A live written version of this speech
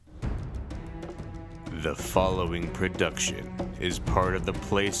The following production is part of the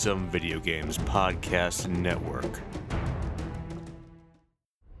Play Some Video Games podcast network.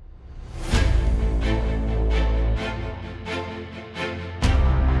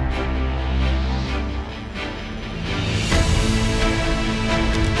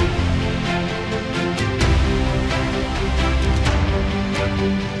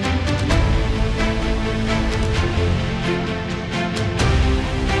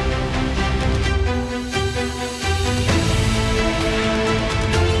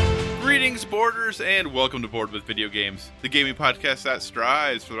 And welcome to Board with Video Games, the gaming podcast that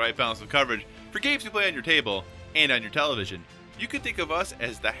strives for the right balance of coverage for games you play on your table and on your television. You can think of us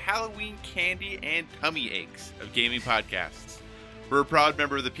as the Halloween candy and tummy aches of gaming podcasts. We're a proud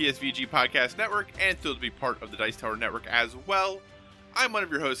member of the PSVG Podcast Network and thrilled to be part of the Dice Tower Network as well. I'm one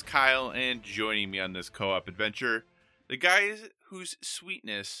of your hosts, Kyle, and joining me on this co-op adventure, the guy whose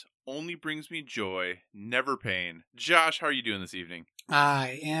sweetness only brings me joy, never pain. Josh, how are you doing this evening?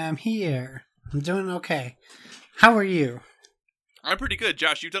 I am here. I'm doing okay. How are you? I'm pretty good.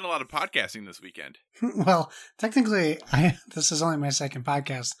 Josh, you've done a lot of podcasting this weekend. Well, technically, this is only my second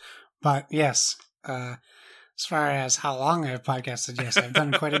podcast, but yes, as far as how long I've podcasted, yes, I've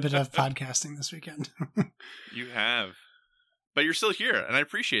done quite a bit of podcasting this weekend. You have. But you're still here, and I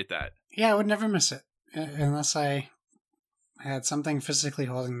appreciate that. Yeah, I would never miss it, unless I had something physically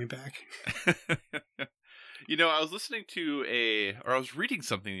holding me back. You know, I was listening to I was reading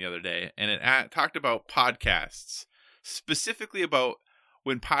something the other day, and it talked about podcasts, specifically about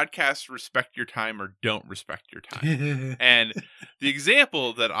when podcasts respect your time or don't respect your time. And the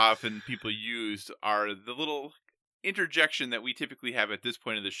example that often people use are the little interjection that we typically have at this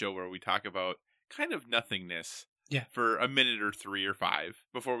point of the show where we talk about kind of nothingness for a minute or 3 or 5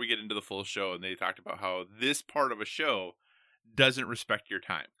 before we get into the full show. And they talked about how this part of a show doesn't respect your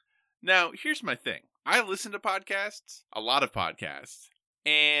time. Now, here's my thing. I listen to podcasts, a lot of podcasts,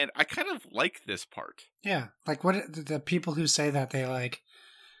 and I kind of like this part. Yeah, like what the people who say that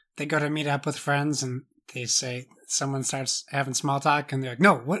they go to meet up with friends and they say someone starts having small talk and they're like,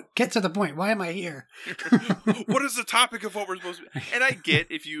 "No, what? Get to the point. Why am I here?" What is the topic of what we're supposed to? And I get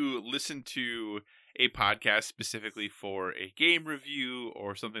if you listen to a podcast specifically for a game review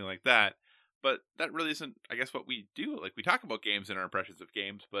or something like that. But that really isn't, I guess, what we do. Like, we talk about games and our impressions of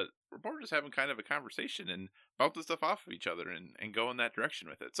games, but we're more just having kind of a conversation and bouncing stuff off of each other and go in that direction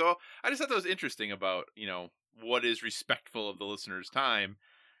with it. So I just thought that was interesting about, you know, what is respectful of the listener's time.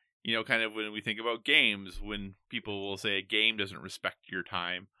 You know, kind of when we think about games, when people will say a game doesn't respect your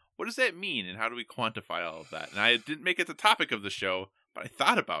time, what does that mean? And how do we quantify all of that? And I didn't make it the topic of the show, but I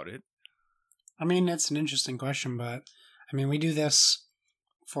thought about it. I mean, it's an interesting question, but I mean, we do this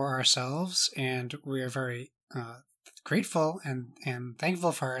for ourselves, and we are very grateful and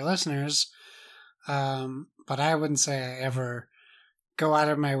thankful for our listeners. But I wouldn't say I ever go out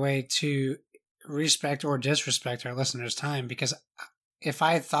of my way to respect or disrespect our listeners' time, because if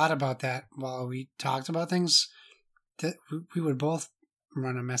I thought about that while we talked about things, that we would both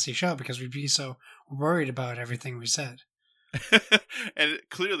run a messy show because we'd be so worried about everything we said. And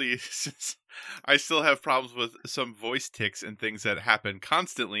clearly, since I still have problems with some voice tics and things that happen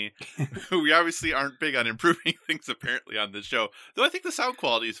constantly, we obviously aren't big on improving things apparently on this show. Though I think the sound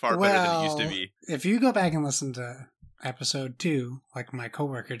quality is far better than it used to be. If you go back and listen to episode 2, like my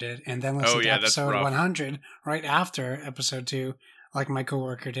coworker did, and then listen to episode 100 right after episode 2, like my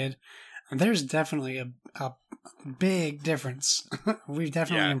coworker did, there's definitely a big difference. We've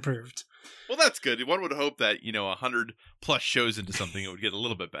definitely improved. Well, that's good. One would hope that, 100 plus shows into something, it would get a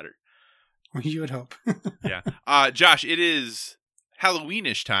little bit better. You would hope. Yeah. Josh, it is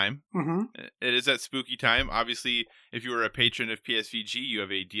Halloweenish time. Mm-hmm. It is that spooky time. Obviously, if you were a patron of PSVG, you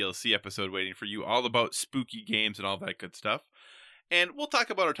have a DLC episode waiting for you all about spooky games and all that good stuff. And we'll talk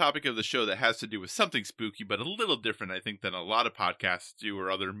about our topic of the show that has to do with something spooky, but a little different, I think, than a lot of podcasts do or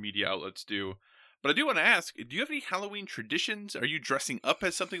other media outlets do. But I do want to ask, do you have any Halloween traditions? Are you dressing up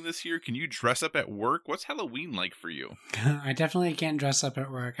as something this year? Can you dress up at work? What's Halloween like for you? I definitely can't dress up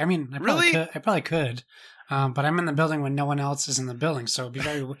at work. I mean, I probably could. But I'm in the building when no one else is in the building, so it'd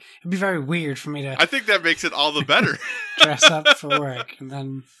be very weird for me to. I think that makes it all the better. Dress up for work and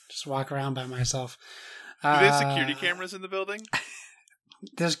then just walk around by myself. Do they have security cameras in the building?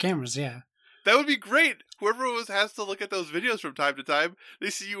 There's cameras, yeah. That would be great. Whoever has to look at those videos from time to time, they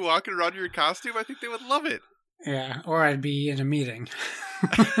see you walking around in your costume, I think they would love it. Yeah, or I'd be in a meeting.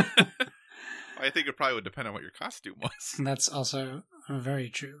 I think it probably would depend on what your costume was. That's also very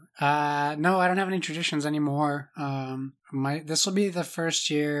true. No, I don't have any traditions anymore. This will be the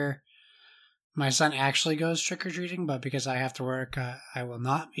first year my son actually goes trick-or-treating, but because I have to work, I will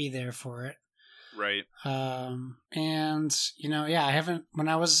not be there for it. Right. And, I haven't, when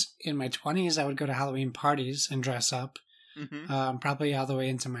I was in my 20s, I would go to Halloween parties and dress up. Mm-hmm. Probably all the way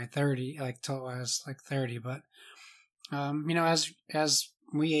into my 30, till I was 30. But, as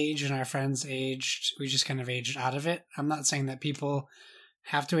we age and our friends aged, we just kind of aged out of it. I'm not saying that people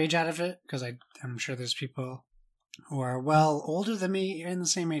have to age out of it, because I'm sure there's people who are well older than me, in the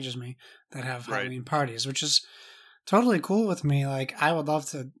same age as me, that have Halloween parties, which is totally cool with me. Like, I would love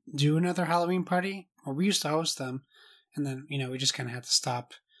to do another Halloween party, or we used to host them, and then, we just kind of had to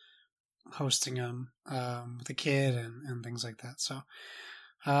stop hosting them with a kid and things like that. So,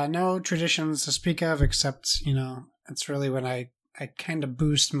 no traditions to speak of, except, it's really when I kind of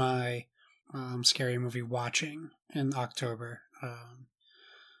boost my scary movie watching in October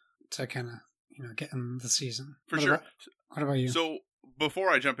to kind of, get in the season. For sure. What about you? So,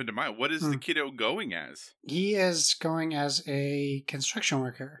 before I jump into mine, what is the kiddo going as? He is going as a construction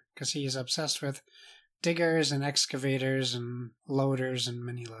worker, because he is obsessed with diggers and excavators and loaders and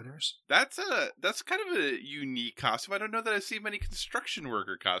mini loaders. That's kind of a unique costume. I don't know that I've seen many construction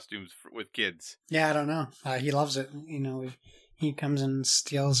worker costumes with kids. Yeah, I don't know. He loves it. He comes and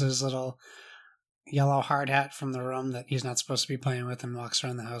steals his little yellow hard hat from the room that he's not supposed to be playing with, and walks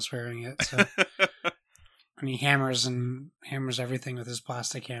around the house wearing it. So, and he hammers everything with his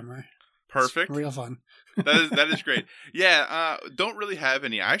plastic hammer. Perfect. It's real fun. that is great. Yeah, don't really have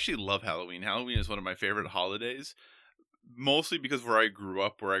any. I actually love Halloween. Halloween is one of my favorite holidays, mostly because where I grew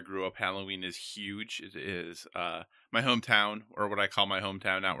up, Halloween is huge. It is my hometown, or what I call my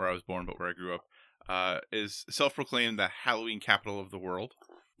hometown, not where I was born, but where I grew up, is self-proclaimed the Halloween capital of the world.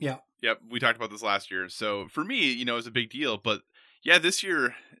 Yeah. Yep, we talked about this last year. So for me, it was a big deal. But yeah, this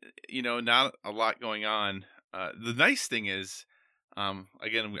year, not a lot going on. The nice thing is,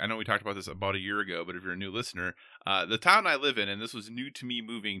 again, I know we talked about this about a year ago, but if you're a new listener, the town I live in, and this was new to me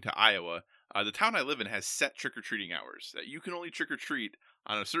moving to Iowa, the town I live in has set trick-or-treating hours that you can only trick-or-treat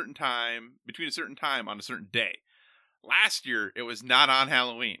on a certain time, between a certain time on a certain day. Last year, it was not on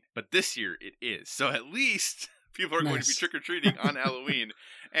Halloween, but this year it is. So at least people are going to be trick-or-treating on Halloween.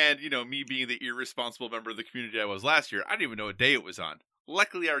 And, me being the irresponsible member of the community I was last year, I didn't even know what day it was on.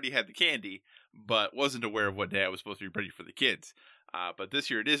 Luckily, I already had the candy, but wasn't aware of what day I was supposed to be ready for the kids. But this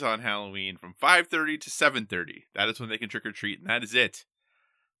year it is on Halloween from 5:30 to 7:30. That is when they can trick-or-treat, and that is it.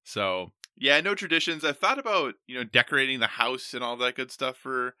 So, yeah, no traditions. I've thought about, decorating the house and all that good stuff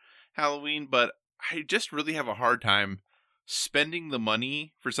for Halloween, but I just really have a hard time spending the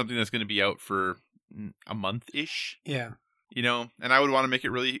money for something that's going to be out for a month-ish. Yeah. And I would want to make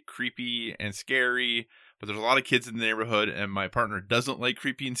it really creepy and scary, but there's a lot of kids in the neighborhood, and my partner doesn't like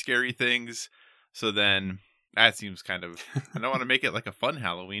creepy and scary things. So then that seems kind of, I don't want to make it like a fun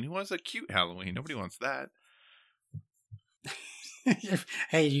Halloween. Who wants a cute Halloween? Nobody wants that.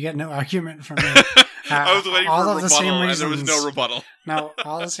 Hey, you get no argument from me. I was waiting for a rebuttal, and there was no rebuttal. No,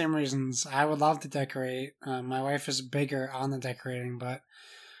 all the same reasons. I would love to decorate. My wife is bigger on the decorating, but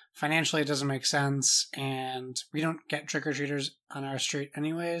financially it doesn't make sense, and we don't get trick-or-treaters on our street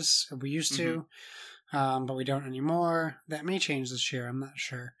anyways. We used to, but we don't anymore. That may change this year. I'm not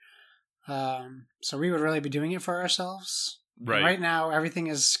sure. So we would really be doing it for ourselves. Right. Right now, everything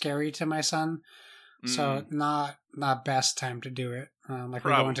is scary to my son. So not best time to do it. Like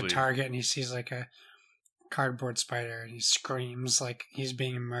we go into Target and he sees like a cardboard spider and he screams like he's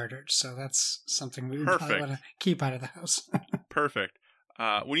being murdered. So that's something we would probably want to keep out of the house. Perfect.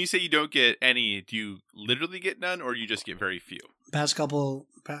 When you say you don't get any, do you literally get none, or you just get very few? Past 5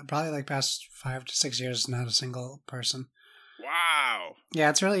 to 6 years, not a single person. Wow.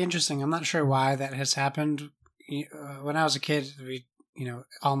 Yeah, it's really interesting. I'm not sure why that has happened. When I was a kid, we,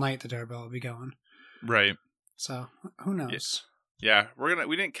 all night the doorbell would be going. Right. So who knows? Yeah,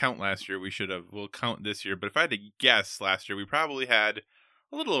 we didn't count last year. We should have. We'll count this year. But if I had to guess, last year we probably had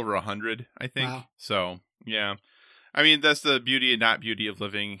a little over 100, I think. Wow. So yeah, I mean that's the beauty and not beauty of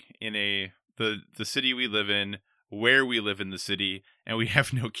living in the city we live in, where we live in the city, and we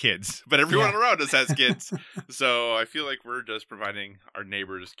have no kids. But everyone around us has kids, so I feel like we're just providing our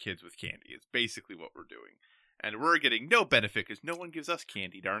neighbors' kids with candy. It's basically what we're doing. And we're getting no benefit because no one gives us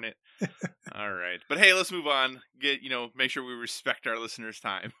candy, darn it. All right. But hey, let's move on. Make sure we respect our listeners'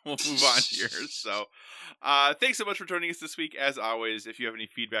 time. We'll move on here. So thanks so much for joining us this week. As always, if you have any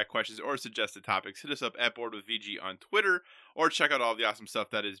feedback, questions, or suggested topics, hit us up at Board with VG on Twitter, or check out all the awesome stuff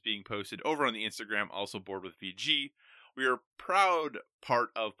that is being posted over on the Instagram, also Board with VG. We are a proud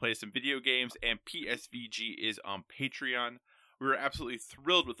part of Play Some Video Games, and PSVG is on Patreon. We are absolutely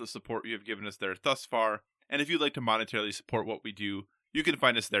thrilled with the support you have given us there thus far. And if you'd like to monetarily support what we do, you can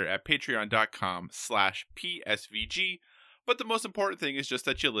find us there at patreon.com/PSVG. But the most important thing is just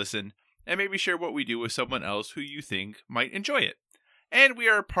that you listen and maybe share what we do with someone else who you think might enjoy it. And we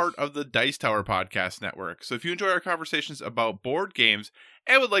are part of the Dice Tower Podcast Network, so if you enjoy our conversations about board games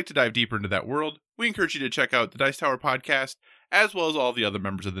and would like to dive deeper into that world, we encourage you to check out the Dice Tower Podcast, as well as all the other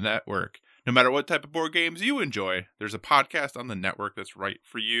members of the network. No matter what type of board games you enjoy, there's a podcast on the network that's right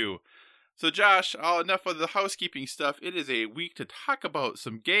for you. So Josh, enough of the housekeeping stuff. It is a week to talk about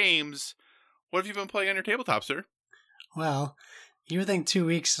some games. What have you been playing on your tabletop, sir? Well, you would think 2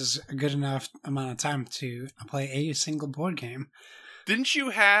 weeks is a good enough amount of time to play a single board game. Didn't you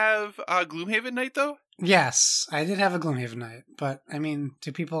have Gloomhaven night, though? Yes, I did have a Gloomhaven night, but, I mean,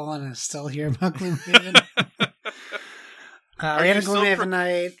 do people want to still hear about Gloomhaven? We had a Gloomhaven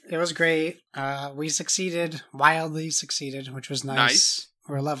night. It was great. We succeeded, wildly succeeded, which was nice.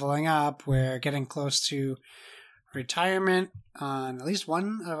 We're leveling up. We're getting close to retirement on at least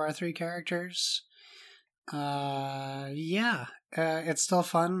one of our 3 characters. It's still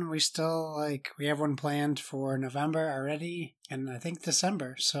fun. We have one planned for November already, and I think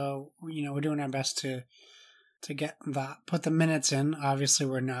December. So, we're doing our best to put the minutes in. Obviously,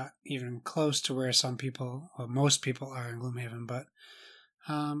 we're not even close to where most people are in Gloomhaven, but,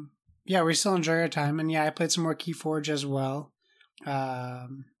 we still enjoy our time. And I played some more Keyforge as well,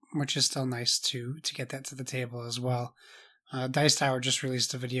 which is still nice to get that to the table as well. Dice Tower just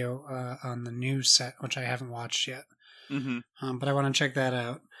released a video on the new set, which I haven't watched yet. Mm-hmm. But I want to check that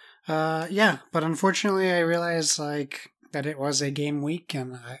out. But unfortunately, I realized that it was a game week,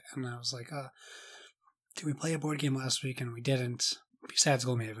 and I was like, did we play a board game last week? And we didn't, besides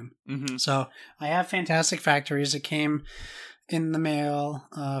Gloomhaven. Mm-hmm. So I have Fantastic Factories. It came in the mail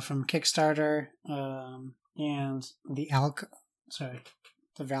from Kickstarter, and the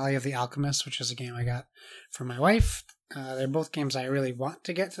Valley of the Alchemist, which is a game I got for my wife. They're both games I really want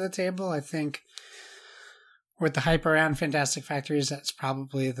to get to the table. I think with the hype around Fantastic Factories, that's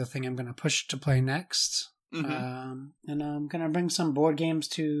probably the thing I'm going to push to play next. Mm-hmm. And I'm going to bring some board games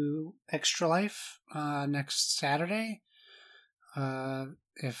to Extra Life next Saturday.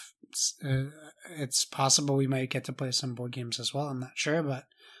 If it's possible, we might get to play some board games as well. I'm not sure, but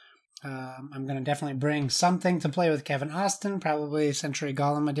I'm going to definitely bring something to play with Kevin Austin, probably Century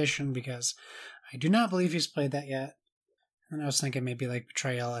Golem Edition, because I do not believe he's played that yet. And I was thinking maybe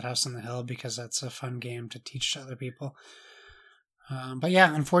Betrayal at House on the Hill, because that's a fun game to teach to other people. But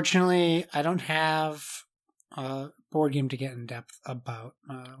unfortunately, I don't have a board game to get in depth about,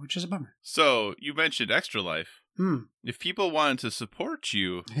 which is a bummer. So, you mentioned Extra Life. If people wanted to support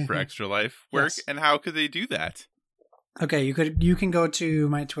you for Extra Life, where Yes. and how could they do that? Okay, you can go to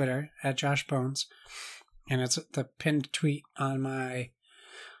my Twitter at Josh Bones, and it's the pinned tweet on my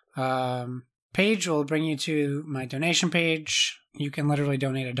page will bring you to my donation page. You can literally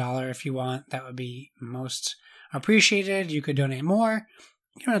donate $1 if you want. That would be most appreciated. You could donate more.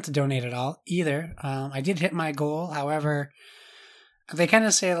 You don't have to donate at all either. I did hit my goal. However, they kind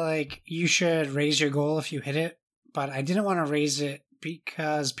of say you should raise your goal if you hit it, but I didn't want to raise it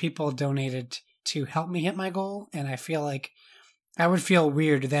because people donated to help me hit my goal, and I feel like I would feel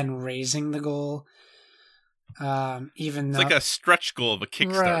weird then raising the goal. Even though It's like a stretch goal of a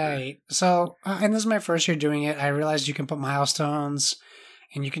Kickstarter. Right. So, and this is my first year doing it. I realized you can put milestones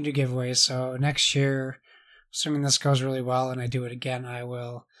and you can do giveaways. So next year, assuming this goes really well and I do it again, I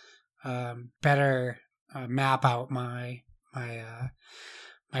will better map out my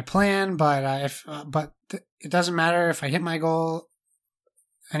plan. But it doesn't matter if I hit my goal.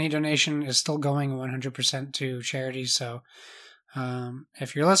 Any donation is still going 100% to charity. So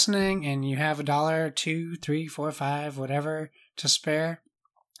if you're listening and you have $1, $2, $3, $4, $5, whatever to spare,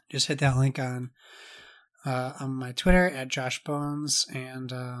 just hit that link on my Twitter at Josh Bones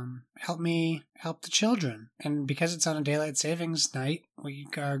and help me help the children. And because it's on a daylight savings night, we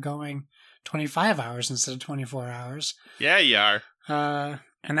are going 25 hours instead of 24 hours. Yeah, you are.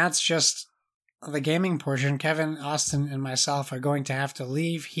 And that's just the gaming portion. Kevin, Austin, and myself are going to have to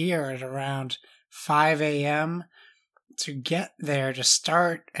leave here at around 5 a.m. to get there to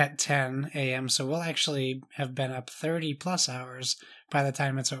start at 10 a.m. So we'll actually have been up 30 plus hours by the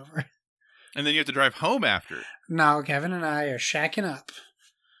time it's over. And then you have to drive home after. No, Kevin and I are shacking up.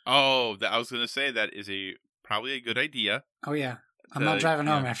 Oh, I was going to say that is probably a good idea. Oh, yeah. I'm not driving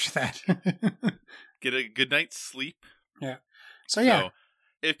home after that. Get a good night's sleep. Yeah. So, yeah. So,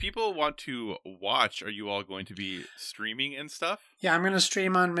 if people want to watch, are you all going to be streaming and stuff? Yeah, I'm going to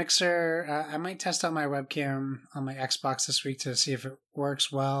stream on Mixer. I might test out my webcam on my Xbox this week to see if it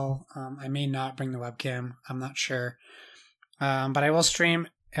works well. I may not bring the webcam. I'm not sure. But I will stream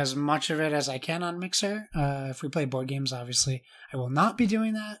as much of it as I can on Mixer. If we play board games, obviously, I will not be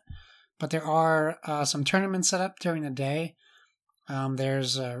doing that. But there are some tournaments set up during the day.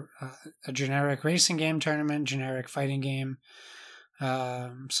 There's a generic racing game tournament, generic fighting game.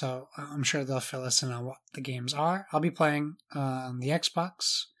 So I'm sure they'll fill us in on what the games are. I'll be playing on the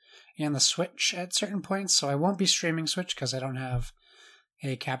Xbox and the Switch at certain points, so I won't be streaming Switch because I don't have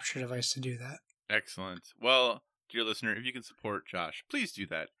a capture device to do that. Excellent. Well, dear listener, if you can support Josh, please do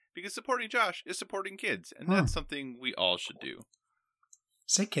that. Because supporting Josh is supporting kids, and that's something we all should do.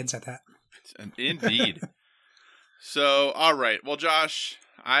 Say kids at that. Indeed. So, all right. Well, Josh,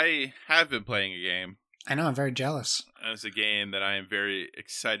 I have been playing a game. I know, I'm very jealous. It's a game that I am very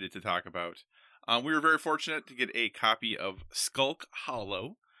excited to talk about. We were very fortunate to get a copy of Skulk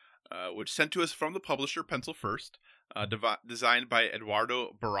Hollow, which sent to us from the publisher Pencil First, designed by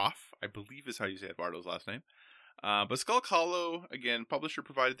Eduardo Baroff, I believe is how you say Eduardo's last name. But Skulk Hollow, again, publisher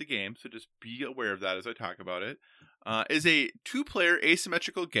provided the game, so just be aware of that as I talk about it, is a 2-player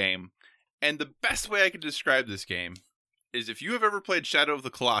asymmetrical game. And the best way I can describe this game is if you have ever played Shadow of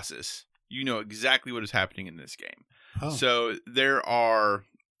the Colossus, you know exactly what is happening in this game. Oh. So there are,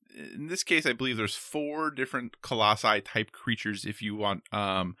 in this case, I believe there's 4 different Colossi type creatures if you want.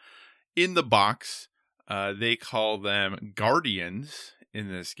 In the box, they call them Guardians in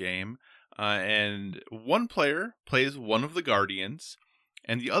this game. And one player plays one of the Guardians,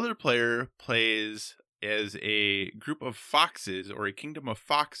 and the other player plays as a group of foxes or a kingdom of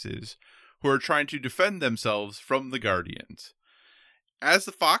foxes who are trying to defend themselves from the Guardians. As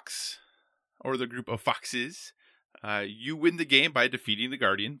the fox, or the group of foxes, you win the game by defeating the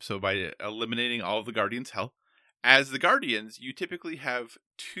Guardian, so by eliminating all of the Guardian's health. As the Guardians, you typically have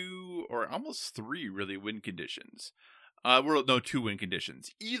 2 or almost 3 really win conditions. 2 win conditions.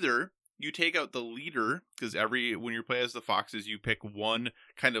 Either you take out the leader, because when you play as the foxes, you pick one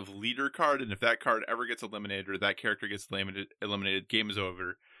kind of leader card, and if that card ever gets eliminated or that character gets eliminated, game is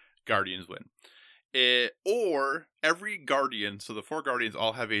over, Guardians win. Or every Guardian, so the 4 Guardians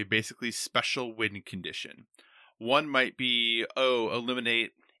all have a basically special win condition. One might be,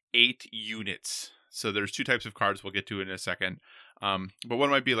 eliminate 8 units. So there's 2 types of cards we'll get to in a second. But one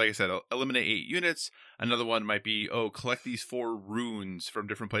might be, like I said, eliminate 8 units. Another one might be, collect these 4 runes from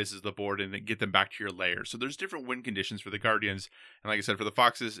different places of the board and then get them back to your lair. So there's different win conditions for the Guardians. And like I said, for the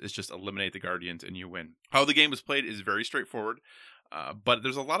Foxes, it's just eliminate the Guardians and you win. How the game is played is very straightforward. But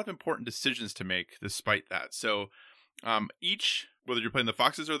there's a lot of important decisions to make despite that. So whether you're playing the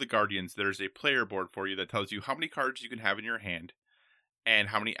Foxes or the Guardians, there's a player board for you that tells you how many cards you can have in your hand and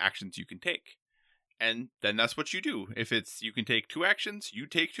how many actions you can take. And then that's what you do. If you can take 2 actions, you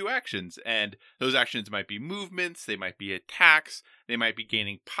take 2 actions. And those actions might be movements, they might be attacks, they might be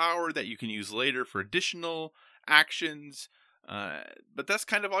gaining power that you can use later for additional actions. But that's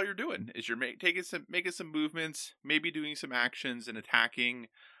kind of all you're doing, is you're making some movements, maybe doing some actions and attacking,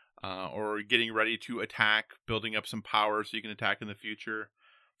 or getting ready to attack, building up some power so you can attack in the future.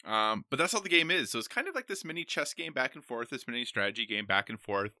 But that's all the game is. So it's kind of like this mini chess game back and forth, this mini strategy game back and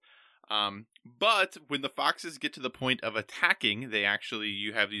forth. But when the foxes get to the point of attacking,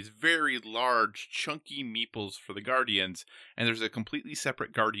 you have these very large, chunky meeples for the Guardians, and there's a completely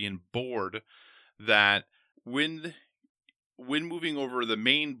separate Guardian board that when moving over the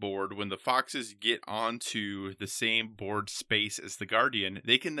main board, when the foxes get onto the same board space as the Guardian,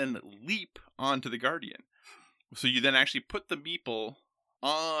 they can then leap onto the Guardian. So you then actually put the meeple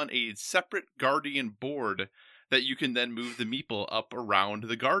on a separate Guardian board that you can then move the meeple up around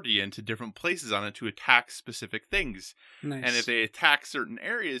the Guardian to different places on it to attack specific things. Nice. And if they attack certain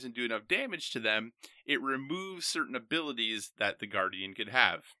areas and do enough damage to them, it removes certain abilities that the Guardian could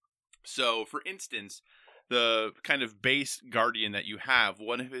have. So, for instance, the kind of base Guardian that you have,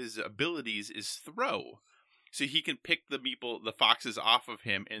 one of his abilities is throw. So he can pick the foxes off of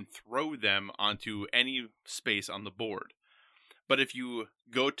him and throw them onto any space on the board. But if you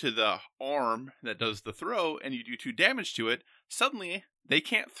go to the arm that does the throw and you do 2 damage to it, suddenly they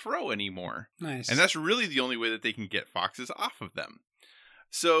can't throw anymore. Nice. And that's really the only way that they can get foxes off of them.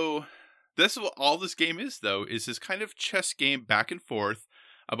 So this is what all this game is, though, is this kind of chess game back and forth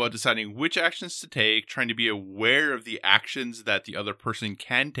about deciding which actions to take, trying to be aware of the actions that the other person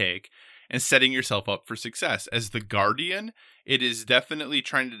can take, and setting yourself up for success. As the Guardian, it is definitely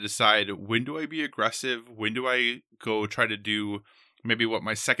trying to decide, when do I be aggressive? When do I go try to do maybe what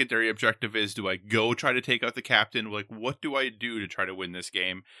my secondary objective is? Do I go try to take out the captain? Like, what do I do to try to win this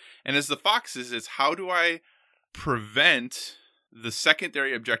game? And as the Foxes, it's how do I prevent the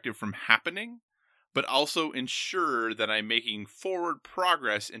secondary objective from happening, but also ensure that I'm making forward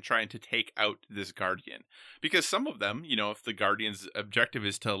progress in trying to take out this Guardian. Because some of them, if the Guardian's objective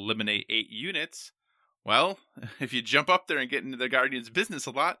is to eliminate 8 units, well, if you jump up there and get into the Guardian's business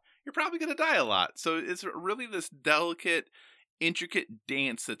a lot, you're probably going to die a lot. So it's really this delicate intricate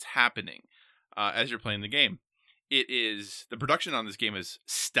dance that's happening as you're playing the game. The production on this game is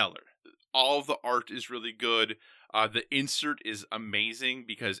stellar. All of the art is really good. The insert is amazing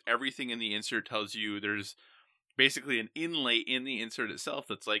because everything in the insert tells you there's basically an inlay in the insert itself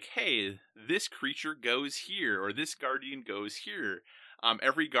that's like, hey, this creature goes here, or this guardian goes here.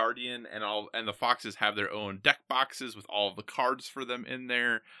 Every guardian and the foxes have their own deck boxes with all of the cards for them in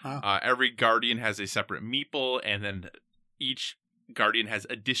there. Wow. Every guardian has a separate meeple, and then each guardian has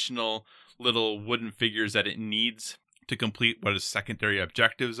additional little wooden figures that it needs to complete what its secondary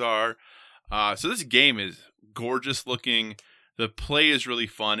objectives are. So this game is gorgeous looking. The play is really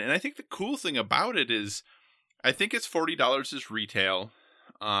fun, and I think the cool thing about it is, I think it's $40 is retail.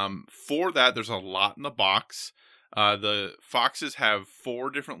 For that, there's a lot in the box. The foxes have 4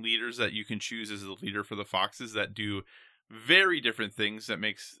 different leaders that you can choose as the leader for the foxes that do very different things that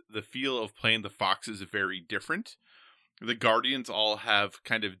makes the feel of playing the foxes very different. The guardians all have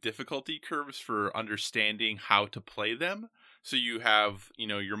kind of difficulty curves for understanding how to play them. So you have,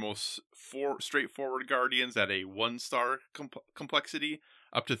 your most straightforward guardians at a 1-star complexity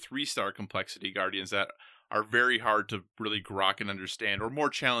up to 3-star complexity guardians that are very hard to really grok and understand, or more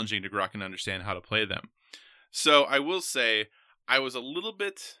challenging to grok and understand how to play them. So I will say I was a little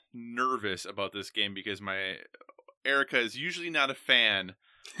bit nervous about this game because my Erica is usually not a fan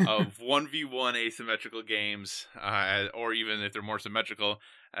of 1v1 asymmetrical games, or even if they're more symmetrical,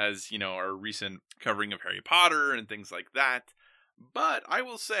 as our recent covering of Harry Potter and things like that. But I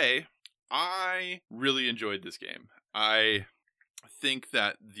will say I really enjoyed this game. I think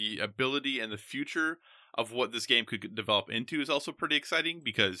that the ability and the future of what this game could develop into is also pretty exciting,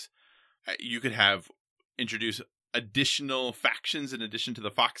 because you could introduce additional factions in addition to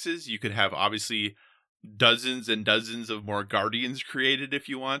the foxes. You could have obviously dozens and dozens of more guardians created if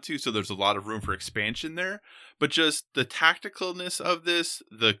you want to, so there's a lot of room for expansion there. But just the tacticalness of this,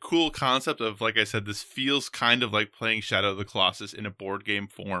 the cool concept of, like I said, this feels kind of like playing Shadow of the Colossus in a board game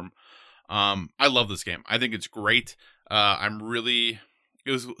form. I love this game. I think it's great.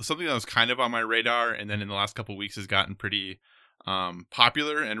 It was something that was kind of on my radar, and then in the last couple of weeks has gotten pretty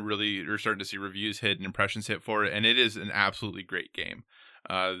popular, and really you're starting to see reviews hit and impressions hit for it, and it is an absolutely great game.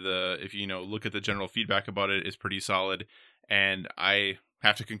 If you look at the general feedback about it, is pretty solid, and I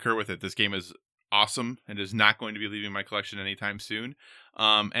have to concur with it. This game is awesome and is not going to be leaving my collection anytime soon.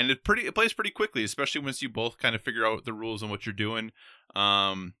 And it plays pretty quickly, especially once you both kind of figure out the rules and what you're doing.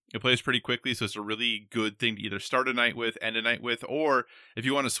 It plays pretty quickly, so it's a really good thing to either start a night with, end a night with, or if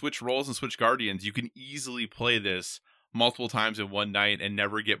you want to switch roles and switch guardians, you can easily play this multiple times in one night and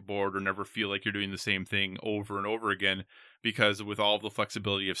never get bored or never feel like you're doing the same thing over and over again, because with all the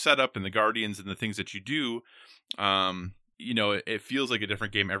flexibility of setup and the guardians and the things that you do, it feels like a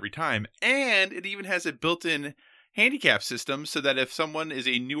different game every time. And it even has a built-in handicap system, so that if someone is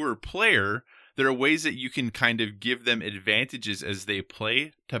a newer player, there are ways that you can kind of give them advantages as they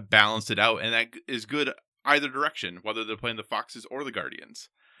play to balance it out, and that is good either direction, whether they're playing the foxes or the guardians.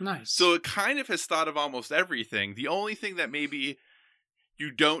 Nice. So it kind of has thought of almost everything. The only thing that maybe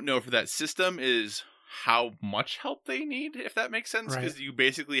you don't know for that system is how much help they need, if that makes sense, because you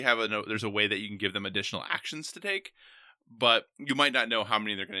basically have there's a way that you can give them additional actions to take, but you might not know how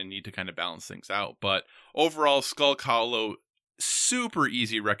many they're going to need to kind of balance things out. But overall, Skull Hollow, super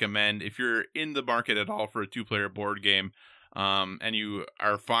easy recommend if you're in the market at all for a 2-player board game, and you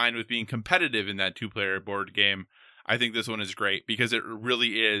are fine with being competitive in that 2-player board game. I think this one is great because it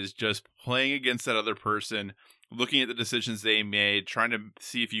really is just playing against that other person, looking at the decisions they made, trying to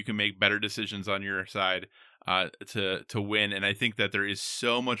see if you can make better decisions on your side to win. And I think that there is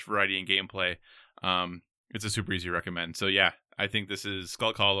so much variety in gameplay. It's a super easy recommend. So yeah, I think this is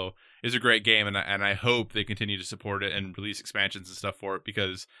Skull Hollow is a great game, and I hope they continue to support it and release expansions and stuff for it,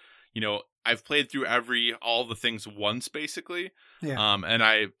 because I've played through all the things once basically. Yeah. And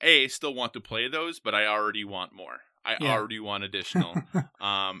I still want to play those, but I already want more. I already want additional.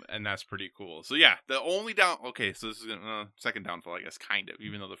 And that's pretty cool. So yeah, the only so this is second downfall, I guess, kind of,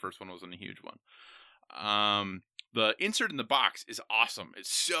 even though the first one wasn't a huge one. The insert in the box is awesome.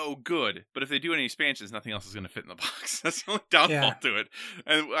 It's so good. But if they do any expansions, nothing else is going to fit in the box. That's the only downfall to it.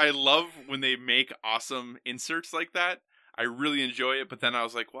 And I love when they make awesome inserts like that. I really enjoy it. But then I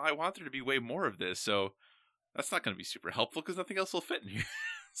was like, well, I want there to be way more of this. So that's not going to be super helpful because nothing else will fit in here.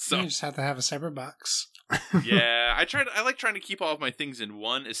 So you just have to have a separate box. Yeah, I like trying to keep all of my things in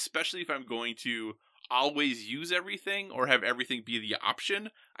one, especially if I'm going to always use everything or have everything be the option.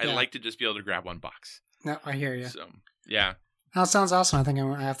 I like to just be able to grab one box. No, I hear you. So yeah, that sounds awesome. I think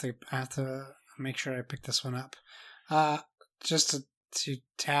I have to make sure I pick this one up. Just to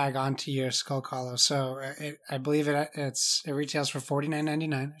tag onto your Skull Hollow. So I believe it retails for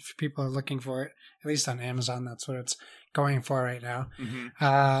 $49.99 if people are looking for it. At least on Amazon, that's what it's going for right now.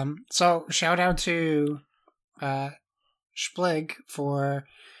 Mm-hmm. So shout out to Splig for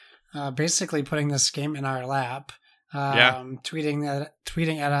basically putting this game in our lap. Tweeting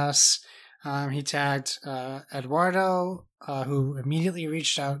at us. He tagged Eduardo, who immediately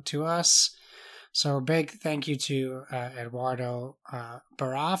reached out to us. So a big thank you to Eduardo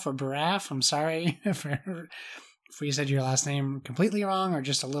Baraf. I'm sorry if we said your last name completely wrong or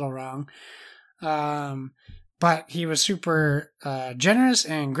just a little wrong. But he was super generous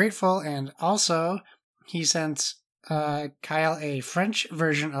and grateful, and also he sent Kyle a French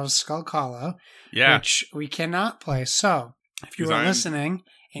version of Skull Hollow, which we cannot play. So if you are listening,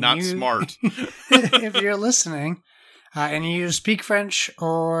 and smart. If you're listening and you speak French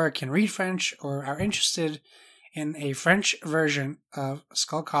or can read French or are interested in a French version of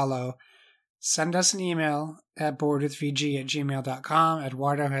Skull Hollow, send us an email at boardwithvg@gmail.com.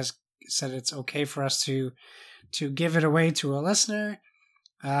 Eduardo has said it's okay for us to give it away to a listener.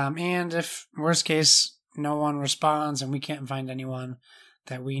 And if, worst case, no one responds and we can't find anyone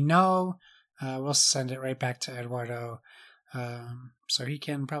that we know, we'll send it right back to Eduardo. So he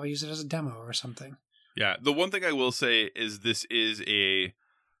can probably use it as a demo or something. Yeah, the one thing I will say is this is a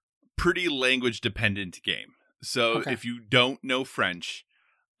pretty language-dependent game. So if you don't know French,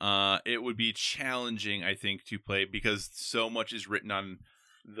 it would be challenging, I think, to play because so much is written on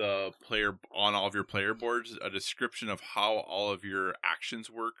all of your player boards. A description of how all of your actions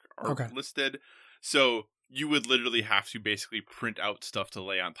work are listed. So you would literally have to basically print out stuff to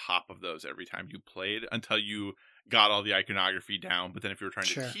lay on top of those every time you played until you got all the iconography down. But then if you were trying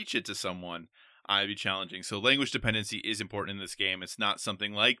to teach it to someone, it'd be challenging. So language dependency is important in this game. It's not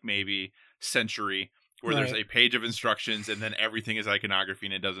something like maybe Century, where there's a page of instructions and then everything is iconography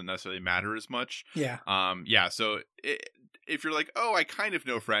and it doesn't necessarily matter as much. Yeah. So if you're like, oh, I kind of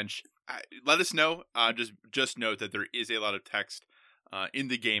know French, let us know. Just note that there is a lot of text in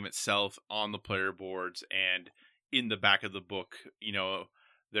the game itself, on the player boards, and in the back of the book.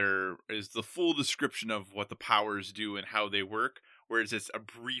 There is the full description of what the powers do and how they work, whereas it's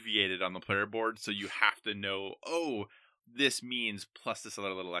abbreviated on the player board, so you have to know, this means plus this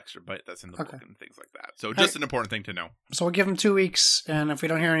other little extra bit that's in the book and things like that. So just an important thing to know. So we'll give them 2 weeks, and if we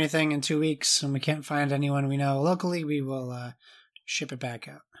don't hear anything in 2 weeks and we can't find anyone we know locally, we will ship it back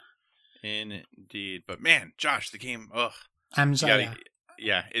out. Indeed. But man, Josh, the game, I'm sorry.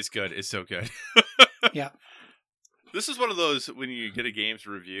 Yeah, it's good. It's so good. Yeah. This is one of those when you get a game to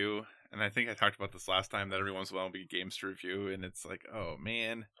review, and I think I talked about this last time, that every once in a while we get games to review, and it's like, oh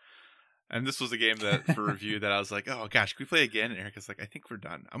man. And this was a game that for review that I was like, oh gosh, can we play again? And Erica's like, I think we're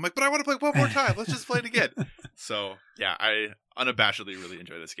done. I'm like, but I want to play one more time. Let's just play it again. So yeah, I unabashedly really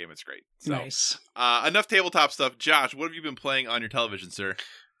enjoy this game. It's great. So, nice. Enough tabletop stuff. Josh, what have you been playing on your television, sir?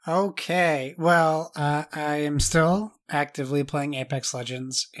 Okay, well, I am still actively playing Apex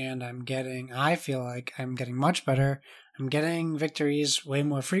Legends, and I feel like I'm getting much better. I'm getting victories way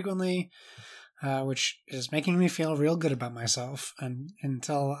more frequently, which is making me feel real good about myself, and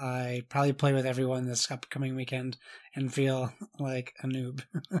until I probably play with everyone this upcoming weekend and feel like a noob.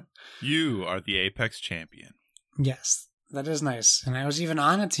 You are the Apex champion. Yes, that is nice. And I was even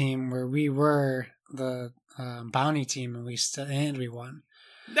on a team where we were the bounty team, and we won.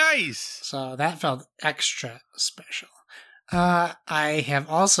 Nice. So that felt extra special. I have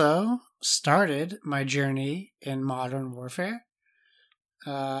also started my journey in Modern Warfare.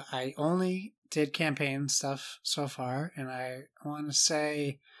 I only did campaign stuff so far, and I want to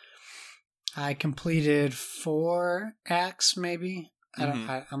say I completed 4 acts, maybe. They're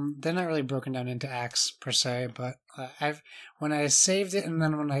not really broken down into acts per se, but when I saved it and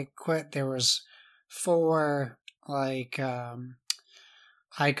then when I quit, there was 4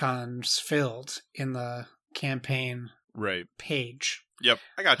 icons filled in the campaign page. Yep,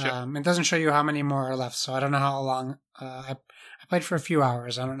 I gotcha. It doesn't show you how many more are left, so I don't know how long. I played for a few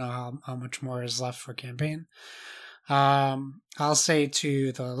hours. I don't know how much more is left for campaign. I'll say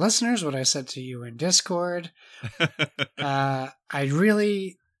to the listeners what I said to you in Discord. I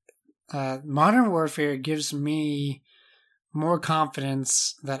really... Modern Warfare gives me more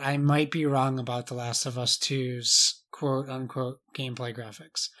confidence that I might be wrong about The Last of Us 2's quote-unquote gameplay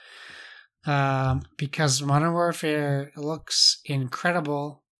graphics. Because Modern Warfare looks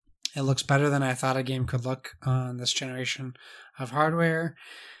incredible. It looks better than I thought a game could look on this generation of hardware.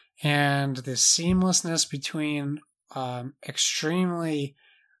 And the seamlessness between extremely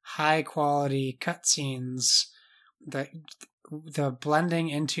high-quality cutscenes, the blending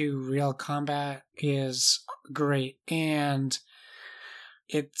into real combat is great. And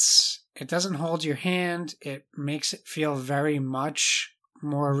it doesn't hold your hand. It makes it feel very much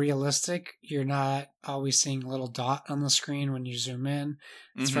more realistic. You're not always seeing a little dot on the screen when you zoom in.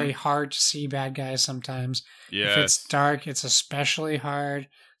 It's very hard to see bad guys sometimes. Yes. If it's dark, it's especially hard.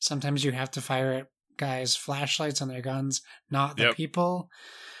 Sometimes you have to fire at guys' flashlights on their guns, not the people.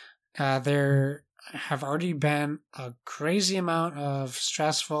 There have already been a crazy amount of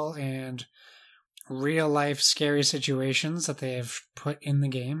stressful and real life scary situations that they have put in the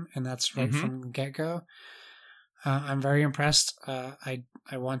game, and that's right from the get-go. I'm very impressed. I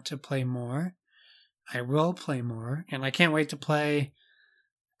want to play more. I will play more, and I can't wait to play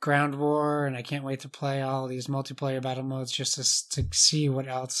Ground War, and I can't wait to play all these multiplayer battle modes just to see what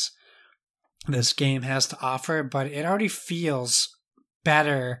else this game has to offer. But it already feels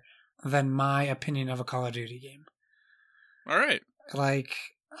better than my opinion of a Call of Duty game. All right. Like,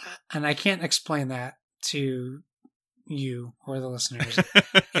 and I can't explain that to you or the listeners.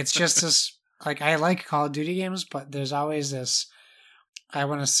 It's just this, like, I like Call of Duty games, but there's always this, I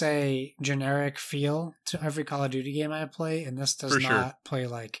want to say, generic feel to every Call of Duty game I play, and this does not play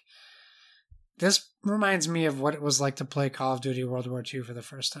like... This reminds me of what it was like to play Call of Duty World War II for the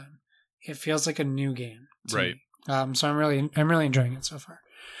first time. It feels like a new game to me. So I'm really enjoying it so far.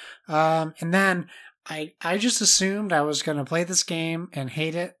 And then I just assumed I was going to play this game and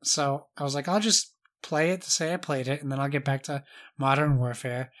hate it, so I was like, I'll just play it to say I played it, and then I'll get back to Modern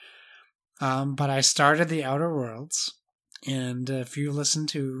Warfare. But I started the Outer Worlds, and if you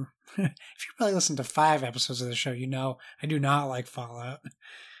probably listen to 5 episodes of the show, you know I do not like Fallout.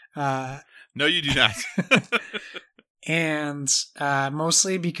 No, you do not. And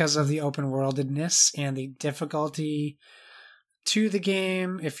mostly because of the open worldedness and the difficulty to the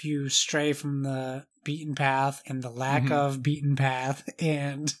game if you stray from the beaten path, and the lack of beaten path,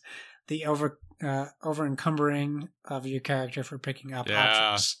 and the over encumbering of your character for picking up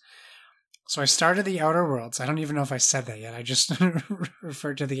objects. So I started the Outer Worlds. I don't even know if I said that yet. I just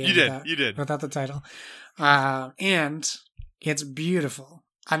referred to the game without the title. And it's beautiful.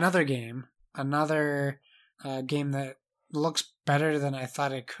 Another game that looks better than I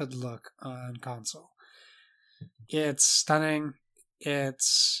thought it could look on console. It's stunning.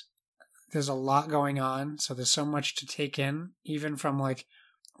 There's a lot going on, so there's so much to take in, even from like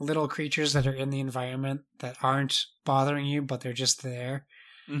little creatures that are in the environment that aren't bothering you, but they're just there.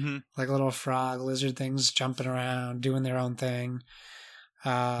 Like little frog, lizard things jumping around, doing their own thing.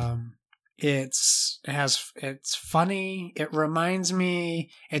 It's funny. It reminds me.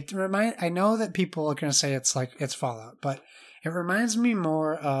 I know that people are going to say it's Fallout, but it reminds me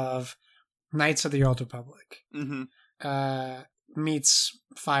more of Knights of the Old Republic. Meets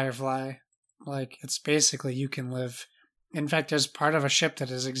Firefly. Like, it's basically you can live. In fact, there's part of a ship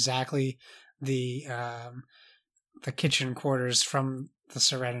that is exactly the kitchen quarters from the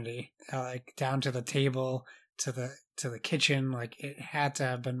Serenity, like down to the table, to the kitchen. Like, it had to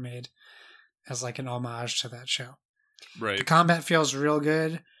have been made as like an homage to that show. Right. The combat feels real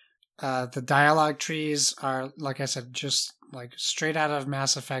good. The dialogue trees are, like I said, just like straight out of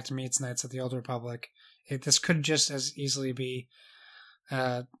Mass Effect meets Knights of the Old Republic. This could just as easily be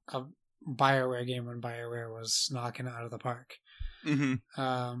a BioWare game when BioWare was knocking it out of the park.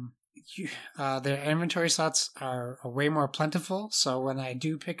 Their inventory slots are way more plentiful, so when I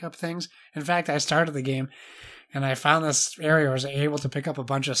do pick up things... In fact, I started the game, and I found this area where I was able to pick up a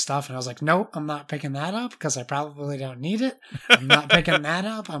bunch of stuff, and I was like, nope, I'm not picking that up, because I probably don't need it. I'm not picking that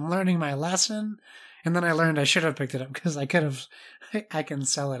up. I'm learning my lesson. And then I learned I should have picked it up, because I can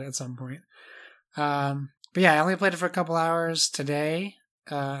sell it at some point. But yeah, I only played it for a couple hours today,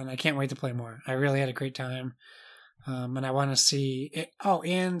 and I can't wait to play more. I really had a great time, and I want to see it. Oh,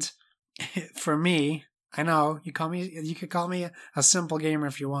 and for me, I know you could call me a simple gamer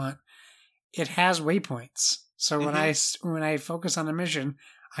if you want. It has waypoints, so when I focus on a mission,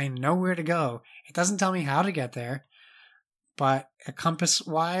 I know where to go. It doesn't tell me how to get there, but compass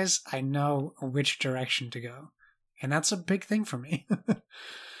wise, I know which direction to go, and that's a big thing for me.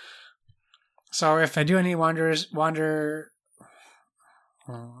 So if I do any I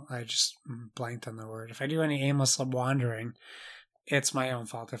just blanked on the word. If I do any aimless wandering, it's my own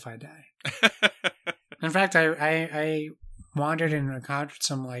fault if I die. In fact, I wandered and encountered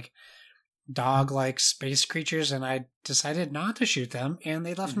some like dog-like space creatures, and I decided not to shoot them, and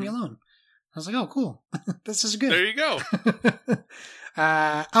they left me alone. I was like, oh, cool. This is good. There you go.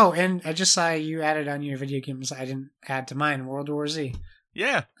 And I just saw you added on your video games I didn't add to mine, World War Z.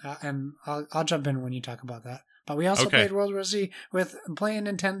 Yeah. And I'll jump in when you talk about that. But we also played World War Z with playing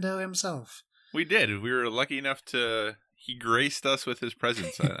Nintendo himself. We did. We were lucky enough he graced us with his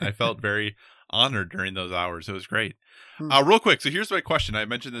presence. I felt very honored during those hours. It was great. Hmm. Real quick, so here's my question. I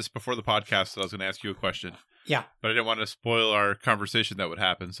mentioned this before the podcast, that I was going to ask you a question. Yeah. But I didn't want to spoil our conversation that would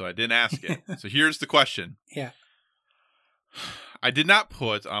happen, so I didn't ask it. So here's the question. Yeah. I did not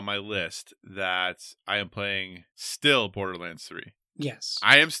put on my list that I am playing still Borderlands 3. Yes.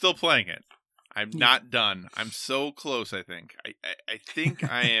 I am still playing it. I'm not done. I'm so close, I think. I think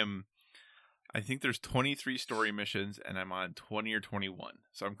I am... I think there's 23 story missions, and I'm on 20 or 21.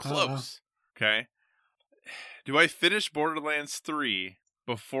 So I'm close. Okay? Do I finish Borderlands 3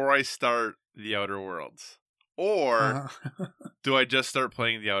 before I start The Outer Worlds? Or do I just start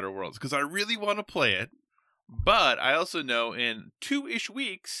playing The Outer Worlds? Because I really want to play it. But I also know in 2-ish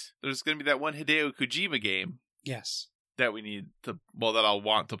weeks, there's going to be that one Hideo Kojima game. Yes. That we need to, well, that I'll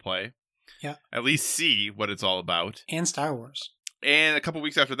want to play. Yeah. At least see what it's all about. And Star Wars. And a couple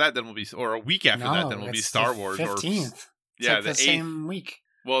weeks after that, then we'll be, or a week after that, then we'll be Star Wars. 15th. It's yeah, like the 8th, same week.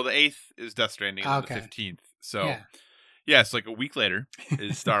 Well, the 8th is Death Stranding, and the 15th. So, yeah, it's like a week later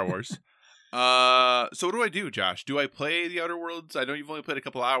is Star Wars. So what do I do, Josh? Do I play The Outer Worlds? I know you've only played a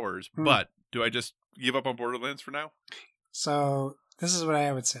couple hours, but do I just give up on Borderlands for now? So this is what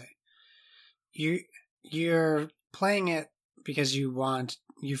I would say. You're playing it because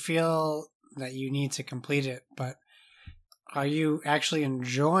you feel that you need to complete it, but are you actually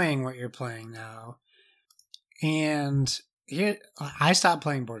enjoying what you're playing now? And here, I stopped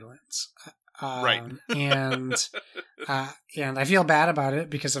playing Borderlands. Right. and I feel bad about it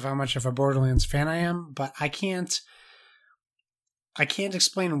because of how much of a Borderlands fan I am, but I can't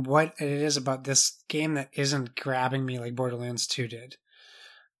explain what it is about this game that isn't grabbing me like Borderlands 2 did.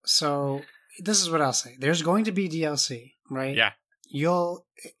 So this is what I'll say. There's going to be DLC, right? Yeah.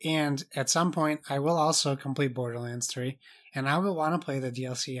 And at some point I will also complete Borderlands 3, and I will want to play the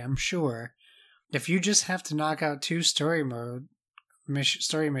DLC, I'm sure. If you just have to knock out 2 story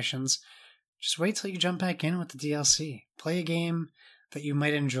missions, just wait till you jump back in with the DLC. Play a game that you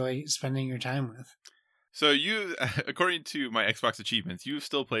might enjoy spending your time with. So you, according to my Xbox achievements, you've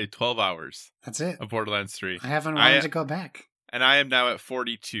still played 12 hours. That's it. Of Borderlands 3. I haven't wanted to go back. And I am now at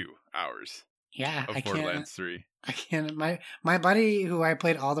 42 hours. Yeah, of Borderlands 3. I can't. My buddy who I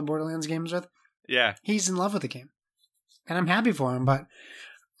played all the Borderlands games with, yeah, he's in love with the game, and I'm happy for him. But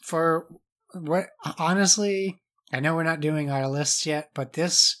for what, honestly, I know we're not doing our lists yet, but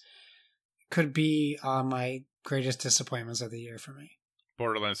this could be my greatest disappointments of the year for me.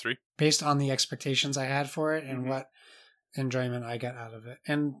 Borderlands 3? Based on the expectations I had for it and what enjoyment I got out of it.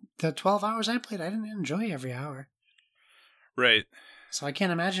 And the 12 hours I played, I didn't enjoy every hour. Right. So I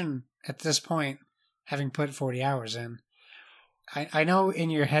can't imagine at this point having put 40 hours in. I know in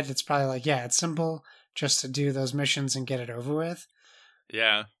your head it's probably like, yeah, it's simple just to do those missions and get it over with.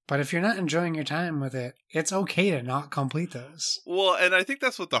 Yeah. But if you're not enjoying your time with it, it's okay to not complete those. Well, and I think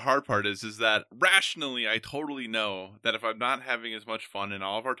that's what the hard part is that rationally I totally know that if I'm not having as much fun and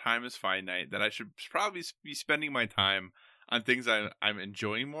all of our time is finite, that I should probably be spending my time on things I'm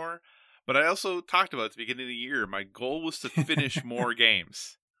enjoying more. But I also talked about at the beginning of the year, my goal was to finish more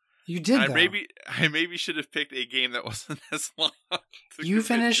games. You did, though. I maybe should have picked a game that wasn't as long. You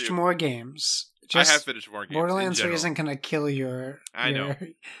finished more games. I have finished more games. Borderlands 3 isn't going to kill your... I know.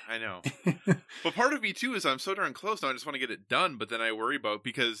 But part of me, too, is I'm so darn close now. I just want to get it done. But then I worry about,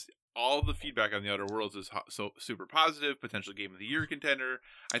 because all the feedback on The Outer Worlds is so super positive, potential Game of the Year contender.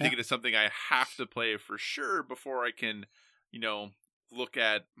 I think it is something I have to play for sure before I can, look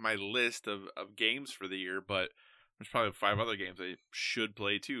at my list of games for the year. But there's probably 5 other games I should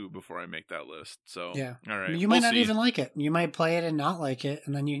play too before I make that list. So, yeah. All right. You might not even like it. You might play it and not like it,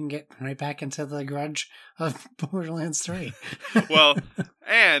 and then you can get right back into the grudge of Borderlands 3. Well,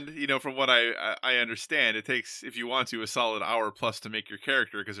 and, from what I understand, it takes, if you want to, a solid hour plus to make your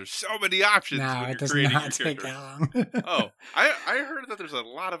character because there's so many options. No, it does not take that long. Oh, I heard that there's a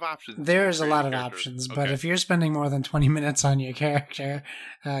lot of options. There's a lot of options, but if you're spending more than 20 minutes on your character,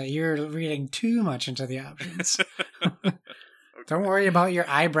 you're reading too much into the options. Okay. Don't worry about your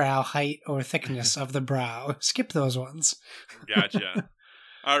eyebrow height or thickness of the brow. Skip those ones. Gotcha.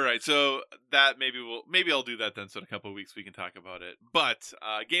 All right, so that maybe I'll do that then. So in a couple of weeks we can talk about it. But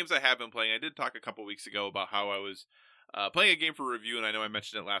games I have been playing, I did talk a couple of weeks ago about how I was playing a game for review, and I know I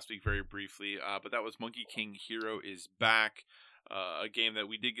mentioned it last week very briefly. But that was Monkey King Hero is Back, a game that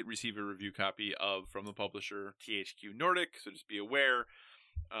we did receive a review copy of from the publisher THQ Nordic. So just be aware.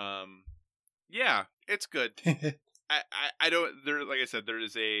 Yeah, it's good. I don't. Like I said, there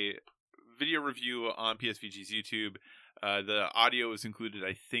is a video review on PSVG's YouTube. The audio is included,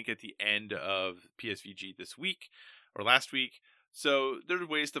 I think, at the end of PSVG this week or last week. So there's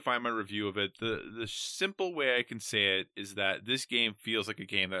ways to find my review of it. The simple way I can say it is that this game feels like a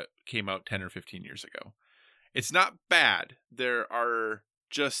game that came out 10 or 15 years ago. It's not bad. There are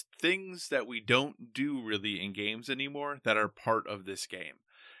just things that we don't do really in games anymore that are part of this game.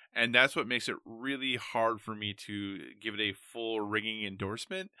 And that's what makes it really hard for me to give it a full ringing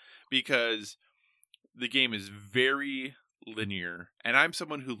endorsement, because the game is very linear. And I'm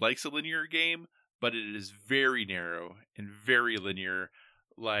someone who likes a linear game, but it is very narrow and very linear,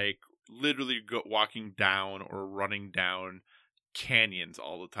 like literally walking down or running down canyons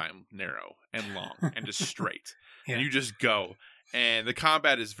all the time, narrow and long and just straight. Yeah. And you just go. And the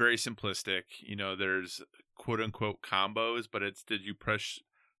combat is very simplistic. You know, there's quote unquote combos, but it's did you press,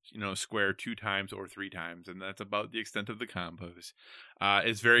 square 2 times or 3 times, and that's about the extent of the combos.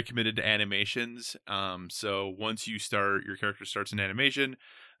 It's very committed to animations. So once your character starts an animation,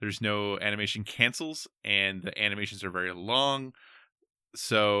 there's no animation cancels, and the animations are very long.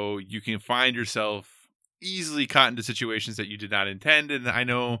 So you can find yourself easily caught into situations that you did not intend. And I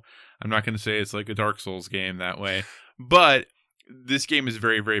know I'm not going to say it's like a Dark Souls game that way, but this game is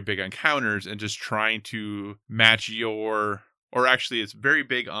very, very big on counters and just trying to match it's very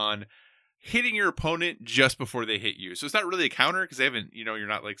big on hitting your opponent just before they hit you. So it's not really a counter because they haven't, you're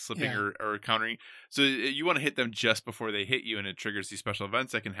not like slipping or countering. So you want to hit them just before they hit you, and it triggers these special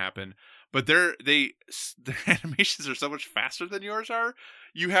events that can happen. But their animations are so much faster than yours are.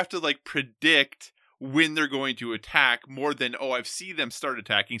 You have to like predict when they're going to attack more than, I've seen them start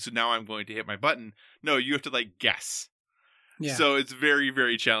attacking, so now I'm going to hit my button. No, you have to like guess. Yeah. So it's very,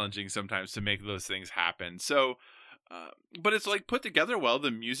 very challenging sometimes to make those things happen. So, but it's like put together well. The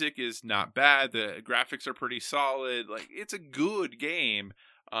music is not bad. The graphics are pretty solid. Like, it's a good game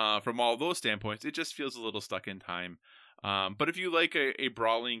from all those standpoints. It just feels a little stuck in time. But if you like a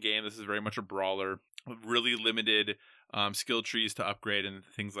brawling game, this is very much a brawler. Really limited skill trees to upgrade and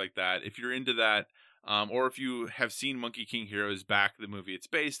things like that. If you're into that, or if you have seen Monkey King Heroes Back, the movie it's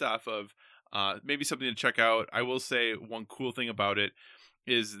based off of, maybe something to check out. I will say one cool thing about it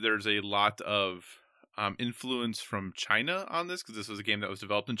is there's a lot of influence from China on this, because this was a game that was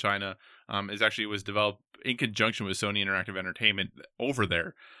developed in China. It was developed in conjunction with Sony Interactive Entertainment over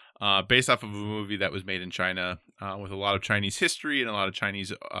there, based off of a movie that was made in China, with a lot of Chinese history and a lot of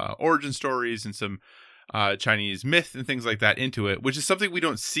Chinese origin stories and some Chinese myth and things like that into it, which is something we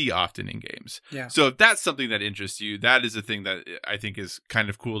don't see often in games. Yeah. So if that's something that interests you, that is a thing that I think is kind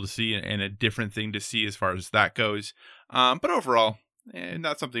of cool to see and a different thing to see as far as that goes. But overall,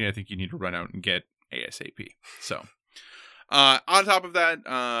 not something I think you need to run out and get ASAP. So on top of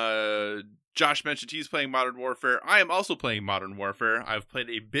that, Josh mentioned he's playing Modern Warfare. I am also playing Modern Warfare. I've played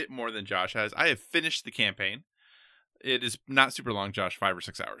a bit more than Josh has. I have finished the campaign. It is not super long, Josh, 5 or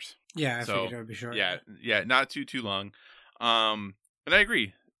 6 hours. Yeah, I figured it would be short. Yeah, not too long. And I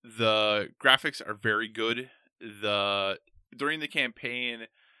agree. The graphics are very good. During the campaign,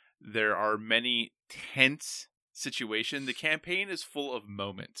 there are many tense situations. The campaign is full of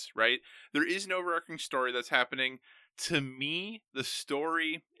moments, right? There is no overarching story that's happening. To me, the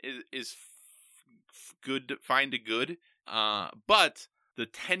story is good, fine to good. But the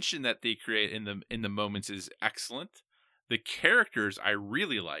tension that they create in the moments is excellent. The characters I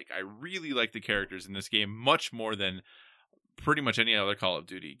really like. I really like the characters in this game much more than pretty much any other Call of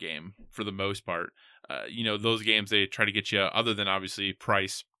Duty game for the most part. Those games, they try to get you, other than obviously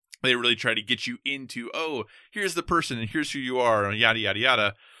price, they really try to get you into, here's the person and here's who you are and yada, yada,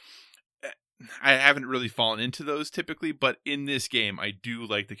 yada. I haven't really fallen into those typically, but in this game, I do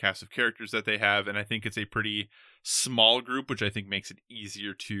like the cast of characters that they have, and I think it's a pretty small group, which I think makes it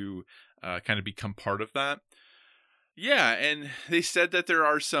easier to kind of become part of that. Yeah, and they said that there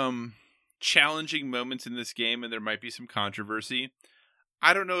are some challenging moments in this game, and there might be some controversy.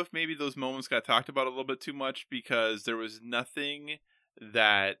 I don't know if maybe those moments got talked about a little bit too much, because there was nothing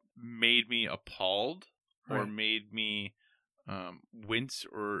that made me appalled or made me wince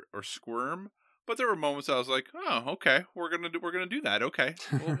or squirm. But there were moments I was like, oh, okay, we're gonna do that. Okay,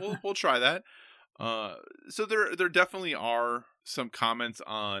 we'll try that. So there definitely are some comments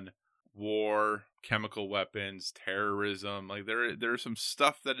on war, chemical weapons, terrorism. Like there's some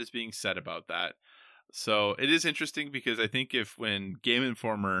stuff that is being said about that. So it is interesting, because I think when Game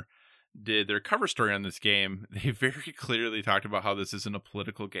Informer did their cover story on this game, they very clearly talked about how this isn't a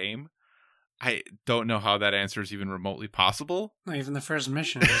political game. I don't know how that answer is even remotely possible. No, even the first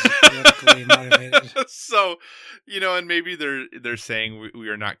mission is politically motivated. So, and maybe they're saying we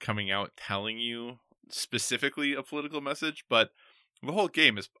are not coming out telling you specifically a political message, but the whole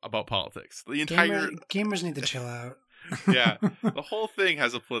game is about politics. The entire gamers need to chill out. Yeah, the whole thing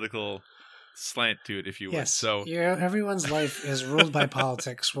has a political slant to it, if you would. Yes. So Everyone's life is ruled by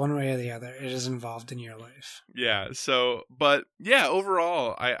politics, one way or the other. It is involved in your life. yeah. So, but yeah,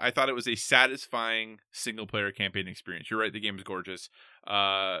 overall, I thought it was a satisfying single player campaign experience. You're right, the game is gorgeous.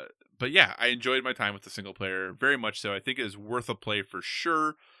 But yeah, I enjoyed my time with the single player very much. So I think it is worth a play for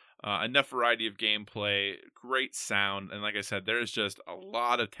sure. Enough variety of gameplay, great sound, and like I said, there is just a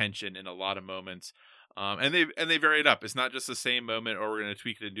lot of tension in a lot of moments. And they vary it up. It's not just the same moment, or we're going to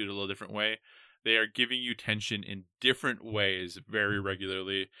tweak it and do it a little different way. They are giving you tension in different ways very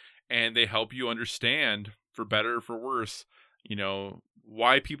regularly, and they help you understand, for better or for worse,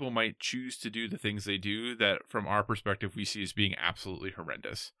 why people might choose to do the things they do that, from our perspective, we see as being absolutely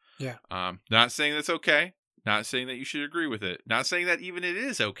horrendous. Yeah. Not saying that's okay. Not saying that you should agree with it. Not saying that even it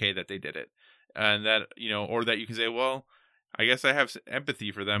is okay that they did it, and that or that you can say, well, I guess I have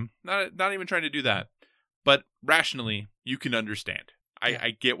empathy for them. Not even trying to do that, but rationally, you can understand.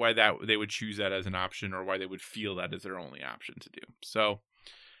 I get why that they would choose that as an option, or why they would feel that is their only option to do. So,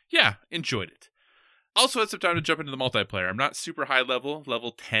 yeah, enjoyed it. Also had some time to jump into the multiplayer. I'm not super high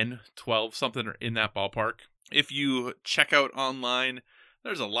level 10, 12, something in that ballpark. If you check out online,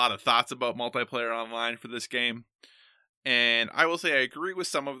 there's a lot of thoughts about multiplayer online for this game. And I will say I agree with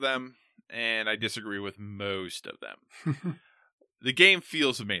some of them, and I disagree with most of them. The game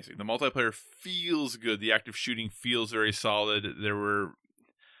feels amazing. The multiplayer feels good. The active shooting feels very solid. There were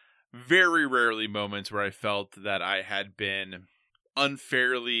very rarely moments where I felt that I had been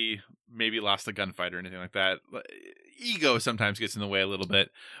unfairly maybe lost a gunfight or anything like that. Ego sometimes gets in the way a little bit,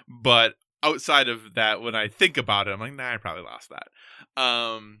 but outside of that, when I think about it, I'm like, nah, I probably lost that.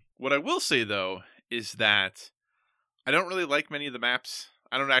 What I will say, though, is that I don't really like many of the maps.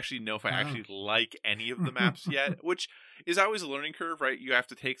 I don't actually know if I actually like any of the maps yet, which is always a learning curve, right? You have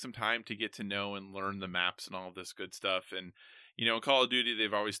to take some time to get to know and learn the maps and all of this good stuff. And, in Call of Duty,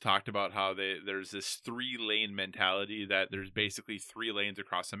 they've always talked about how there's this 3-lane mentality, that there's basically 3 lanes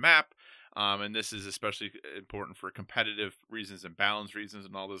across a map. And this is especially important for competitive reasons and balance reasons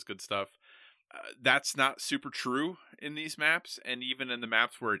and all this good stuff. That's not super true in these maps, and even in the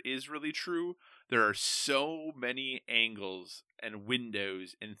maps where it is really true, there are so many angles and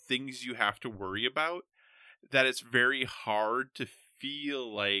windows and things you have to worry about that it's very hard to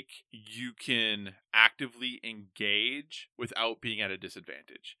feel like you can actively engage without being at a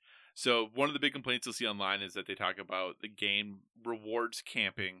disadvantage. So one of the big complaints you'll see online is that they talk about the game rewards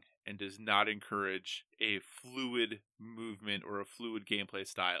camping and does not encourage a fluid movement or a fluid gameplay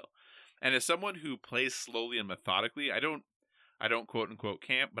style. And as someone who plays slowly and methodically, I don't quote unquote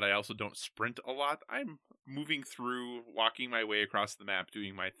camp, but I also don't sprint a lot. I'm moving through, walking my way across the map,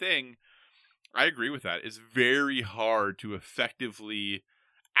 doing my thing. I agree with that. It's very hard to effectively,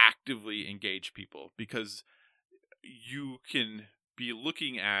 actively engage people, because you can be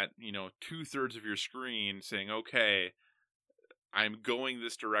looking at, 2/3 of your screen saying, okay, I'm going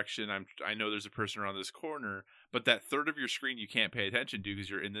this direction. I know there's a person around this corner, but that third of your screen you can't pay attention to because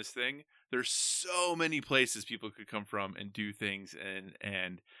you're in this thing. There's so many places people could come from and do things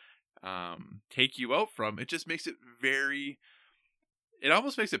and take you out from. It just makes it it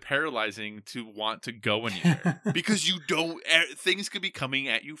almost makes it paralyzing to want to go anywhere because things could be coming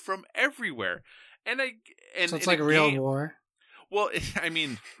at you from everywhere. So it's like a real war. Well, I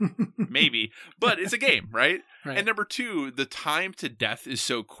mean, maybe, but it's a game, right? Right? And number 2, the time to death is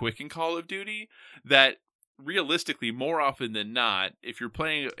so quick in Call of Duty that realistically, more often than not, if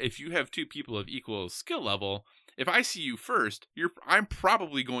you have 2 people of equal skill level, if I see you first, I'm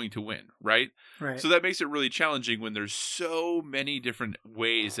probably going to win, right? Right. So that makes it really challenging when there's so many different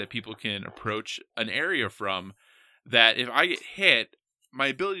ways that people can approach an area from, that if I get hit, my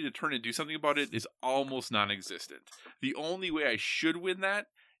ability to turn and do something about it is almost non-existent. The only way I should win that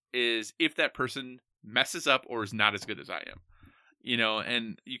is if that person messes up or is not as good as I am.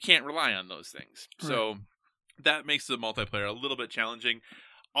 And you can't rely on those things. Right. So that makes the multiplayer a little bit challenging.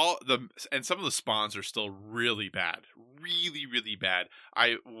 And some of the spawns are still really bad. Really, really bad.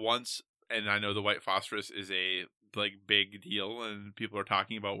 And I know the white phosphorus is a big deal, and people are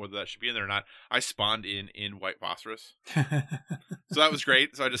talking about whether that should be in there or not. I spawned in white phosphorus, so that was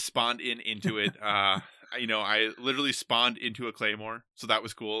great. So I just spawned into it. I literally spawned into a claymore, so that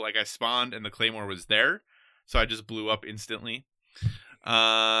was cool. I spawned and the claymore was there, so I just blew up instantly.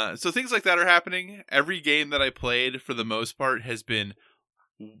 So things like that are happening. Every game that I played, for the most part, has been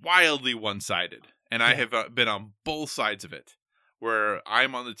wildly one-sided, and I have been on both sides of it, where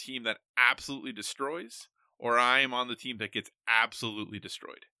I'm on the team that absolutely destroys, or I'm on the team that gets absolutely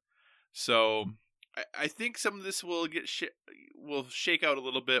destroyed. So I think some of this will will shake out a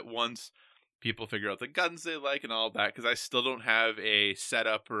little bit once people figure out the guns they like and all of that, because I still don't have a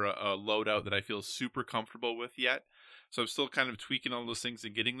setup or a loadout that I feel super comfortable with yet. So I'm still kind of tweaking all those things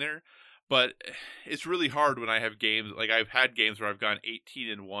and getting there. But it's really hard when I have games, like I've had games where I've gone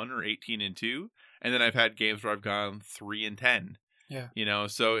 18-1 or 18-2, and then I've had games where I've gone 3-10. Yeah. You know,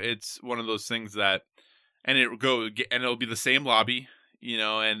 so it's one of those things that, and it'll be the same lobby, you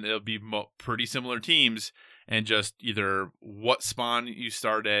know, and it'll be pretty similar teams, and just either what spawn you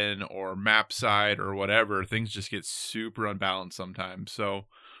start in or map side or whatever, things just get super unbalanced sometimes. So,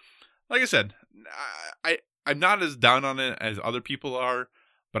 like I said, I'm not as down on it as other people are,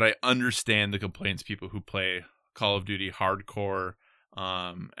 but I understand the complaints people who play Call of Duty hardcore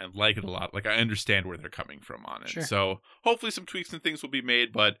and like it a lot. Like, I understand where they're coming from on it. Sure. So hopefully some tweaks and things will be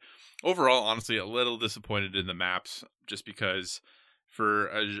made, but overall, honestly, a little disappointed in the maps, just because for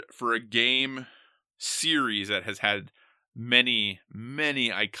a game series that has had many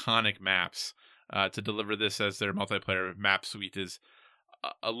iconic maps, to deliver this as their multiplayer map suite is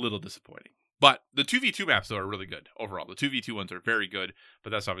a little disappointing. But the 2v2 maps, though, are really good overall. The 2v2 ones are very good, but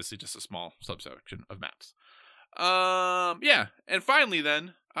that's obviously just a small subsection of maps. Yeah, and finally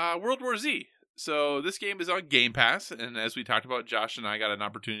then, World War Z. So this game is on Game Pass, and as we talked about, Josh and I got an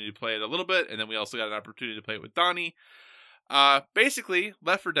opportunity to play it a little bit, and then we also got an opportunity to play it with Donnie. Basically,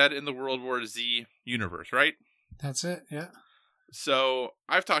 Left 4 Dead in the World War Z universe, right? That's it, yeah. So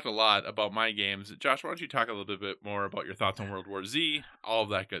I've talked a lot about my games. Josh, why don't you talk a little bit more about your thoughts on World War Z, all of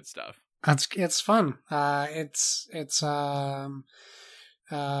that good stuff? It's fun.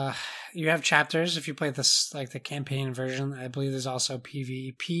 You have chapters if you play this, like the campaign version. I believe there's also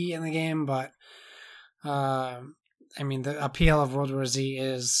PvP in the game, but I mean, the appeal of World War Z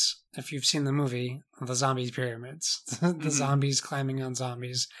is, if you've seen the movie, the zombies pyramids, the zombies climbing on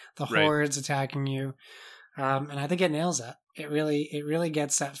zombies, the hordes attacking you, and I think it nails that. It really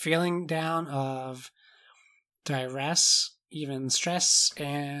gets that feeling down of duress, even stress,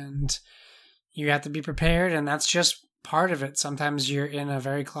 and you have to be prepared, and that's just part of it. Sometimes you're in a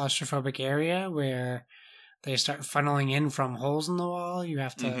very claustrophobic area where they start funneling in from holes in the wall. You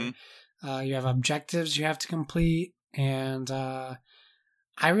have to, you have objectives you have to complete, and I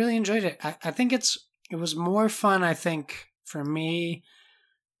really enjoyed it. I think it was more fun, I think, for me,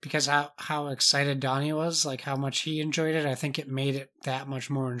 because how excited Donnie was, like how much he enjoyed it. I think it made it that much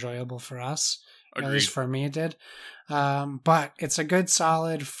more enjoyable for us. Agreed. At least for me it did. But it's a good,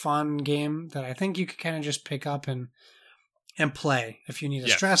 solid, fun game that I think you could kind of just pick up and play if you need a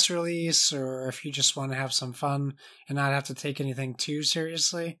stress release, or if you just want to have some fun and not have to take anything too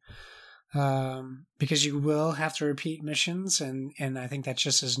seriously. Because you will have to repeat missions, and I think that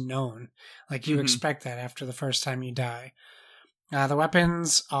just is known. Like, you expect that after the first time you die. The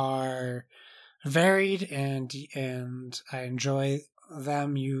weapons are varied, and I enjoy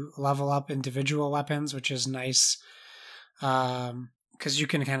them. You level up individual weapons, which is nice, because you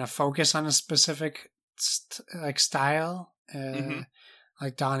can kind of focus on a specific style.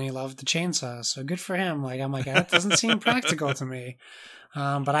 Like, Donnie loved the chainsaw, so good for him. Like, I'm like, that doesn't seem practical to me.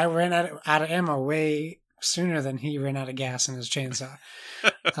 But I ran out of ammo way sooner than he ran out of gas in his chainsaw.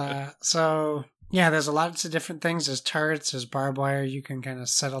 So yeah, there's a lot of different things. There's turrets, there's barbed wire. You can kind of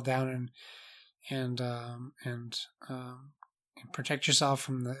settle down and protect yourself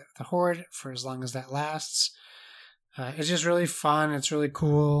from the horde for as long as that lasts. It's just really fun. It's really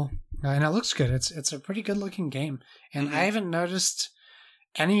cool, and it looks good. It's a pretty good looking game, and I haven't noticed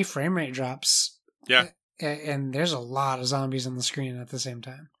any frame rate drops. Yeah. And there's a lot of zombies on the screen at the same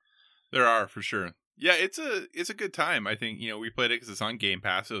time. There are, for sure. Yeah, it's a good time. I think, we played it because it's on Game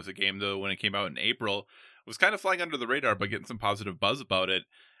Pass. It was a game, though, when it came out in April, it was kind of flying under the radar, but getting some positive buzz about it.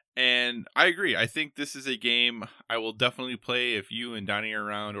 And I agree. I think this is a game I will definitely play if you and Donnie are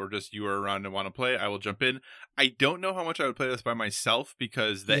around, or just you are around and want to play. I will jump in. I don't know how much I would play this by myself,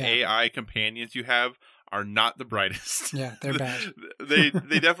 because the AI companions you have are not the brightest. Yeah, they're bad. They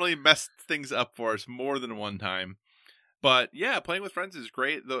definitely messed things up for us more than one time. But yeah, playing with friends is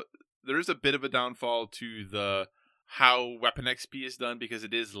great. There is a bit of a downfall to how weapon XP is done, because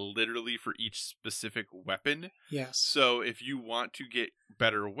it is literally for each specific weapon. Yes. So if you want to get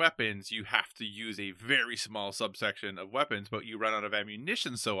better weapons, you have to use a very small subsection of weapons, but you run out of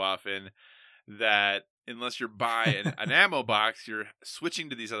ammunition so often that unless you're buying an ammo box, you're switching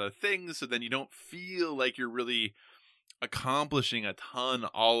to these other things, so then you don't feel like you're really accomplishing a ton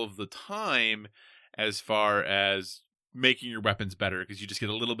all of the time as far as making your weapons better, because you just get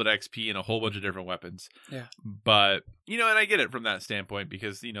a little bit of XP and a whole bunch of different weapons. Yeah. But, and I get it from that standpoint,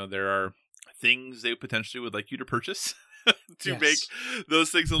 because, there are things they potentially would like you to purchase to make those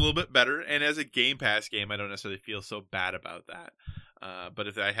things a little bit better. And as a Game Pass game, I don't necessarily feel so bad about that. But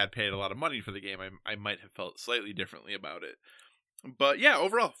if I had paid a lot of money for the game, I might have felt slightly differently about it. But yeah,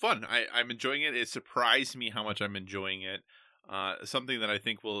 overall fun. I'm enjoying it. It surprised me how much I'm enjoying it. Something that I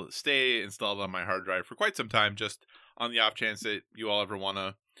think will stay installed on my hard drive for quite some time, just on the off chance that you all ever want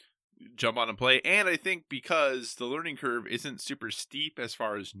to jump on and play. And I think because the learning curve isn't super steep as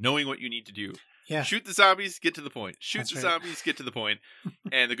far as knowing what you need to do. Yeah. Shoot the zombies, get to the point. That's right. Zombies, get to the point.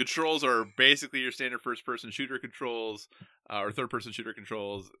 And the controls are basically your standard first-person shooter controls, or third-person shooter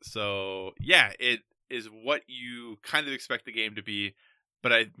controls. So, yeah, it is what you kind of expect the game to be,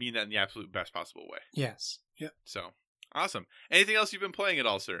 but I mean that in the absolute best possible way. Yes. Yep. So, awesome. Anything else you've been playing at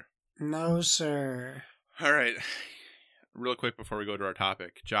all, sir? No, sir. All right. Real quick before we go to our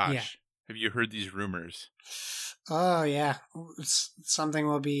topic. Josh, Have you heard these rumors? Oh, yeah. Something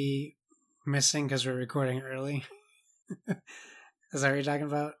will be missing because we're recording early. Is that what you're talking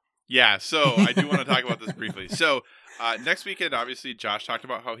about? Yeah, so I do want to talk about this briefly. So, next weekend, obviously, Josh talked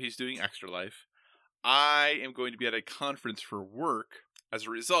about how he's doing Extra Life. I am going to be at a conference for work. As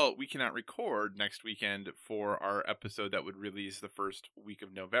a result, we cannot record next weekend for our episode that would release the first week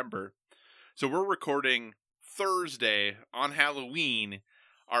of November. So we're recording Thursday on Halloween,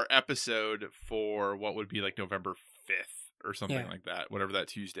 our episode for what would be like November 5th or something like that, whatever that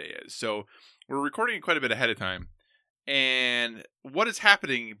Tuesday is. So we're recording it quite a bit ahead of time. And what is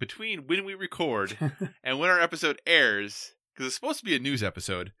happening between when we record and when our episode airs, because it's supposed to be a news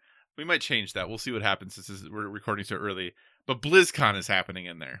episode, we might change that. We'll see what happens since we're recording so early. But BlizzCon is happening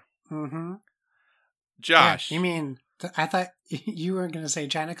in there. Mm-hmm. Josh. Yeah, you mean, I thought you were going to say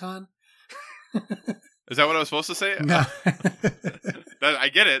ChinaCon? Is that what I was supposed to say? No. I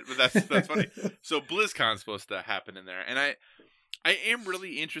get it, but that's funny. So BlizzCon's supposed to happen in there. And I am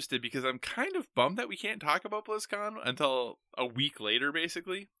really interested because I'm kind of bummed that we can't talk about BlizzCon until a week later,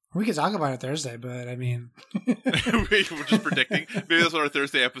 basically. We could talk about it Thursday, but I mean... We're just predicting. Maybe that's what our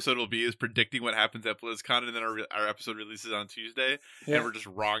Thursday episode will be, is predicting what happens at BlizzCon, and then our episode releases on Tuesday, and we're just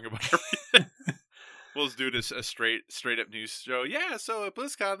wrong about everything. We'll just do this a straight up news show. Yeah, so at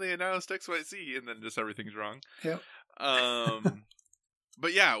BlizzCon they announced XYZ, and then just everything's wrong. Yep.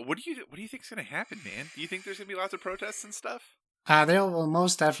 But yeah, what do you think's gonna happen, man? Do you think there's gonna be lots of protests and stuff? There will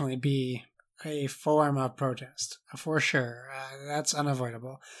most definitely be a form of protest, for sure. That's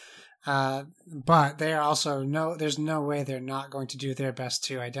unavoidable. But they are also there's no way they're not going to do their best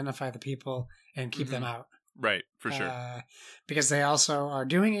to identify the people and keep them out. Right, for sure. Because they also are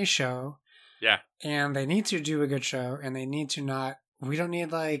doing a show. Yeah. And they need to do a good show, and they need to we don't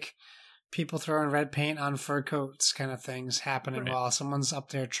need like people throwing red paint on fur coats kind of things happening while someone's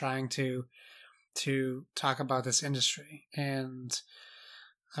up there trying to talk about this industry. And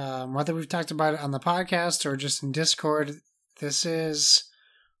whether we've talked about it on the podcast or just in Discord, this is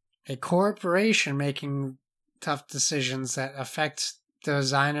a corporation making tough decisions that affect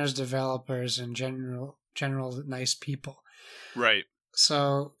designers, developers, and general nice people. Right.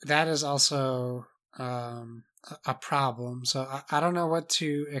 So that is also a problem. So I don't know what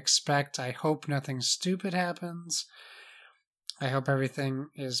to expect. I hope nothing stupid happens. I hope everything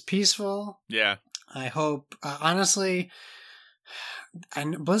is peaceful. Yeah. I hope, honestly,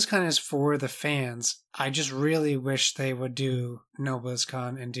 BlizzCon is for the fans. I just really wish they would do no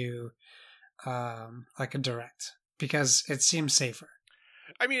BlizzCon and do like a direct, because it seems safer.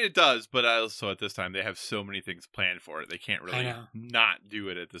 I mean, it does, but also at this time they have so many things planned for it. They can't really not do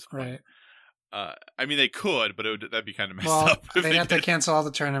it at this point. Right. I mean, they could, but that'd be kind of messed up. They'd have to cancel all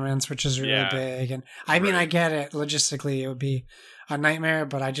the tournaments, which is really big. And I mean, I get it. Logistically, it would be a nightmare,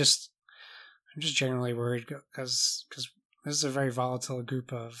 but I'm just generally worried because this is a very volatile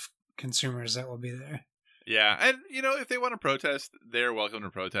group of consumers that will be there. Yeah, and if they want to protest, they're welcome to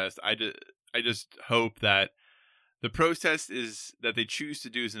protest. I just hope that the protest is that they choose to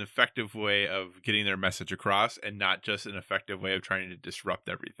do is an effective way of getting their message across, and not just an effective way of trying to disrupt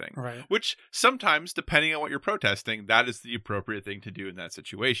everything. Right. Which sometimes, depending on what you're protesting, that is the appropriate thing to do in that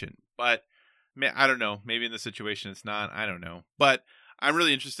situation. But I don't know. Maybe in this situation it's not. I don't know. But I'm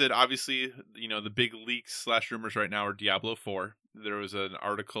really interested. Obviously, the big leaks / rumors right now are Diablo 4. There was an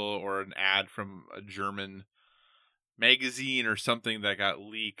article or an ad from a German magazine or something that got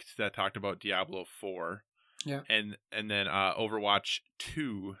leaked that talked about Diablo 4. Yeah. And then Overwatch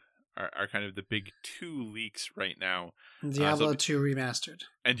 2 are kind of the big two leaks right now. Diablo 2 remastered.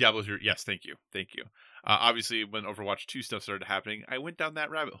 And Diablo 2, yes, thank you. Obviously, when Overwatch 2 stuff started happening, I went down that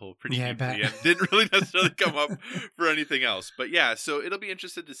rabbit hole pretty deeply and didn't really necessarily come up for anything else. But yeah, so it'll be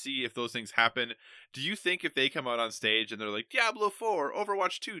interesting to see if those things happen. Do you think if they come out on stage and they're like, Diablo 4,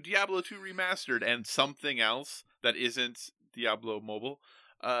 Overwatch 2, Diablo 2 remastered, and something else that isn't Diablo Mobile,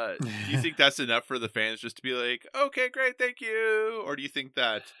 Do you think that's enough for the fans just to be like, okay, great, thank you? Or do you think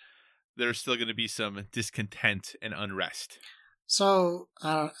that there's still going to be some discontent and unrest? So,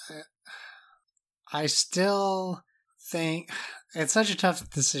 I still think it's such a tough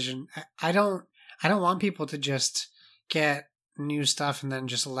decision. I don't want people to just get new stuff and then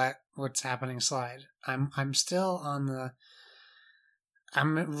just let what's happening slide. I'm still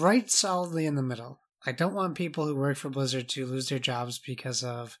I'm right solidly in the middle. I don't want people who work for Blizzard to lose their jobs because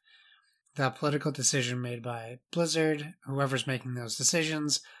of the political decision made by Blizzard, whoever's making those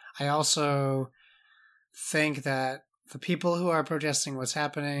decisions. I also think that the people who are protesting what's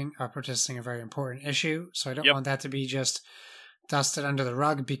happening are protesting a very important issue. So I don't want that to be just dusted under the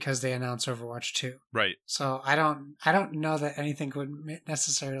rug because they announced Overwatch 2. Right. So I don't know that anything would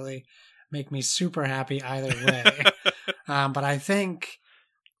necessarily make me super happy either way. But I think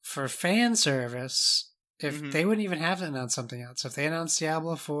for fan service, if they wouldn't even have to announce something else. If they announce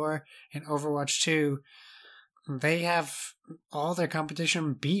Diablo 4 and Overwatch 2, they have all their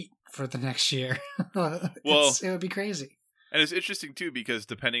competition beat for the next year. Well, it would be crazy. And it's interesting, too, because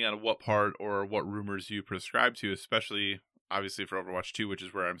depending on what part or what rumors you prescribe to, especially, obviously, for Overwatch 2, which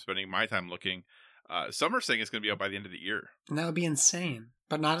is where I'm spending my time looking, some are saying it's going to be out by the end of the year. And that would be insane,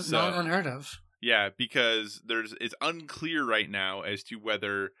 but not unheard of. Yeah, because it's unclear right now as to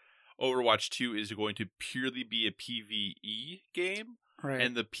whether Overwatch 2 is going to purely be a PvE game, right,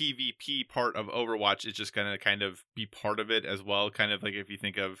 and the PvP part of Overwatch is just going to kind of be part of it as well. Kind of like if you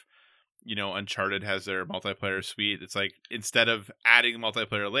think of, Uncharted has their multiplayer suite. It's like instead of adding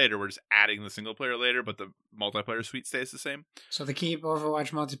multiplayer later, we're just adding the single player later, but the multiplayer suite stays the same. So they keep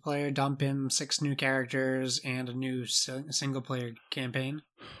Overwatch multiplayer, dump in 6 new characters and a new single player campaign.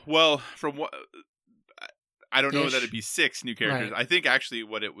 Well, from what I don't know that it'd be 6 new characters. Right. I think actually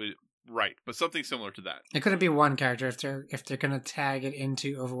what it would but something similar to that. It couldn't be one character if they're going to tag it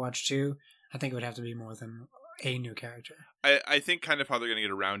into Overwatch 2. I think it would have to be more than a new character. I think kind of how they're going to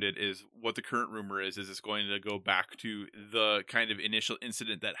get around it is what the current rumor is it's going to go back to the kind of initial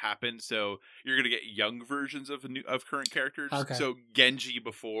incident that happened. So you're going to get young versions of current characters. Okay. So Genji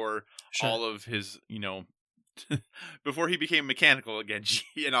before all of his, before he became mechanical Genji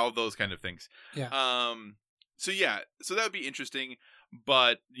and all of those kind of things. Yeah. So that would be interesting.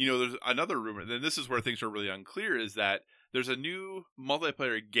 But, there's another rumor, and this is where things are really unclear, is that there's a new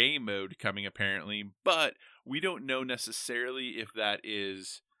multiplayer game mode coming apparently, but we don't know necessarily if that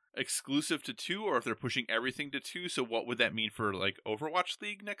is exclusive to 2 or if they're pushing everything to 2. So what would that mean for like Overwatch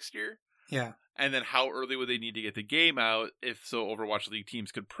League next year? Yeah. And then how early would they need to get the game out if so Overwatch League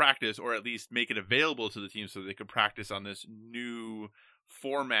teams could practice, or at least make it available to the teams so they could practice on this new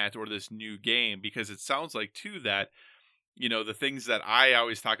format or this new game? Because it sounds like too that the things that I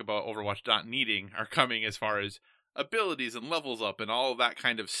always talk about Overwatch not needing are coming as far as abilities and levels up and all of that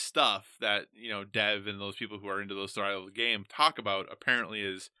kind of stuff that, Dev and those people who are into those style of the game talk about apparently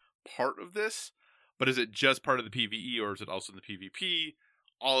is part of this. But is it just part of the PvE or is it also in the PvP?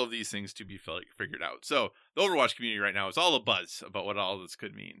 All of these things to be figured out. So the Overwatch community right now is all a buzz about what all this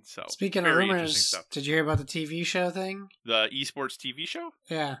could mean. So speaking of rumors, did you hear about the TV show thing? The esports TV show?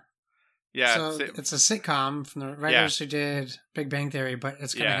 Yeah. Yeah, so it's a sitcom from the writers who did Big Bang Theory, but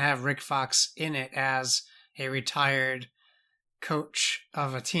it's going to have Rick Fox in it as a retired coach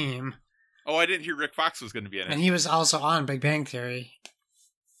of a team. Oh, I didn't hear Rick Fox was going to be in it. And he was also on Big Bang Theory.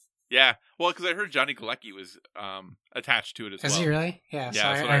 Yeah, well, because I heard Johnny Galecki was attached to it as well. Is he really? Yeah, so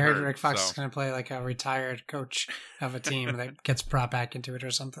I heard Rick Fox is going to play like a retired coach of a team that gets brought back into it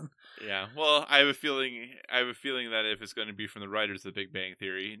or something. Yeah, well, I have a feeling that if it's going to be from the writers of Big Bang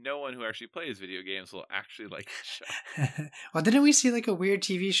Theory, no one who actually plays video games will actually like the show. Well, didn't we see like a weird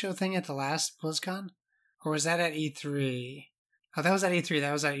TV show thing at the last BlizzCon? Or was that at E3? Oh, that was at E3.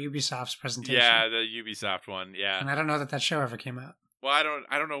 That was at Ubisoft's presentation. Yeah, the Ubisoft one, yeah. And I don't know that show ever came out. Well,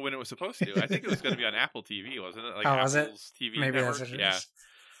 I don't know when it was supposed to. I think it was going to be on Apple TV, wasn't it? Like was it? TV Maybe network? That's what it is.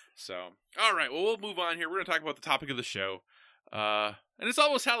 So, all right. Well, we'll move on here. We're going to talk about the topic of the show. And it's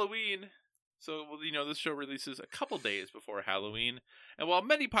almost Halloween. So, this show releases a couple days before Halloween. And while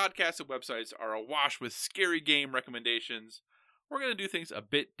many podcasts and websites are awash with scary game recommendations, we're going to do things a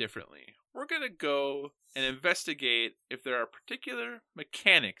bit differently. We're going to go and investigate if there are particular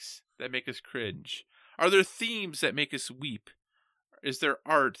mechanics that make us cringe. Are there themes that make us weep? Is there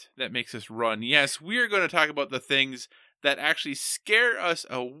art that makes us run? Yes, we are going to talk about the things that actually scare us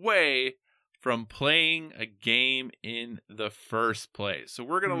away from playing a game in the first place. So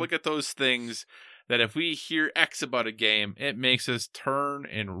we're going to look at those things that if we hear X about a game, it makes us turn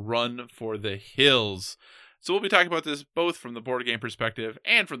and run for the hills. So we'll be talking about this both from the board game perspective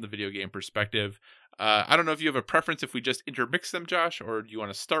and from the video game perspective. I don't know if you have a preference if we just intermix them, Josh, or do you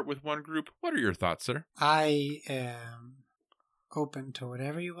want to start with one group? What are your thoughts, sir? I am open to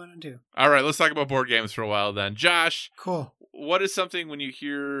whatever you want to do. All right, let's talk about board games for a while then. Josh, Cool. what is something when you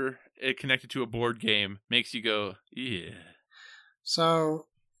hear it connected to a board game makes you go, yeah? So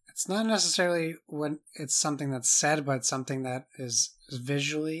it's not necessarily when it's something that's said, but something that is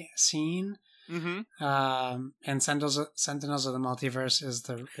visually seen. Mm-hmm. And Sentinels of the Multiverse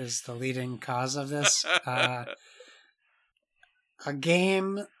is the leading cause of this. A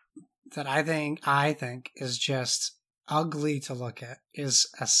game that I think is just ugly to look at is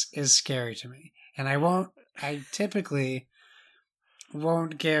scary to me, and I typically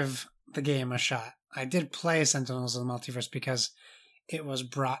won't give the game a shot. I did play Sentinels of the Multiverse because it was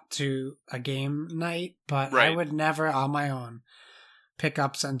brought to a game night, but Right. I would never on my own pick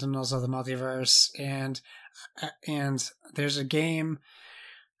up Sentinels of the Multiverse. And there's a game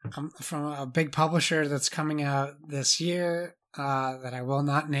from a big publisher that's coming out this year that I will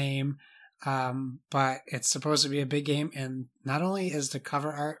not name, but it's supposed to be a big game. And not only is the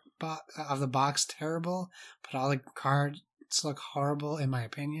cover art of the box terrible, but all the cards look horrible in my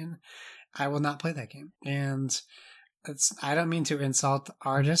opinion. I will not play that game. And I don't mean to insult the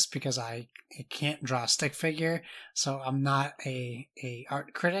artist because I can't draw a stick figure, so I'm not a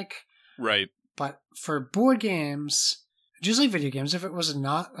art critic. Right. But for board games, just like video games, if it was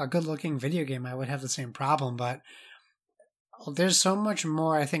not a good looking video game, I would have the same problem. But there's so much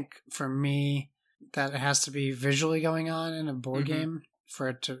more, I think, for me, that it has to be visually going on in a board game for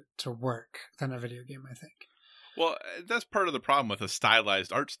it to work than a video game, I think. Well, that's part of the problem with a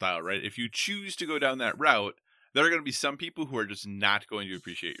stylized art style, right? If you choose to go down that route, there are going to be some people who are just not going to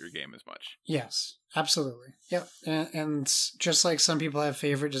appreciate your game as much. Yes, absolutely. Yep. And just like some people have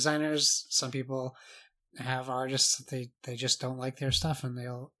favorite designers, some people have artists that they just don't like their stuff and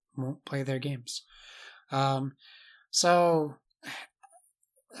won't play their games. So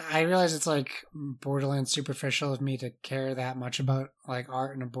I realize it's like borderline superficial of me to care that much about like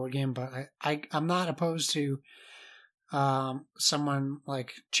art in a board game, but I'm not opposed to someone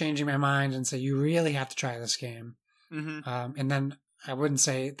like changing my mind and say you really have to try this game. And then I wouldn't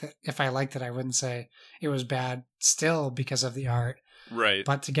say that if I liked it, I wouldn't say it was bad still because of the art. Right.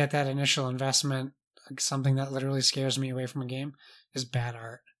 But to get that initial investment, like something that literally scares me away from a game, is bad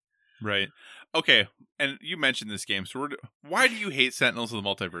art. Right. Okay. And you mentioned this game, so why do you hate Sentinels of the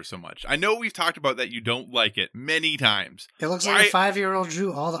Multiverse so much? I know we've talked about that you don't like it many times. It looks like a 5-year-old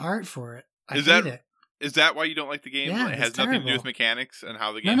drew all the art for it. I hate it. Is that why you don't like the game? Yeah, it has nothing to do with mechanics and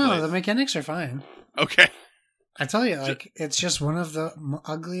how the game No, the mechanics are fine. Okay. I tell you, like, it's just one of the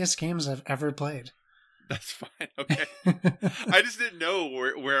ugliest games I've ever played. That's fine. Okay. I just didn't know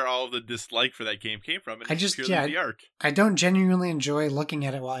where all the dislike for that game came from. And the art. I don't genuinely enjoy looking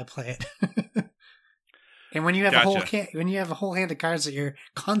at it while I play it. And when you have a whole hand of cards that you're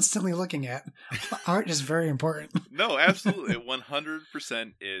constantly looking at, art is very important. No, absolutely,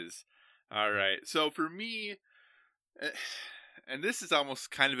 100% is. All right. So for me, and this is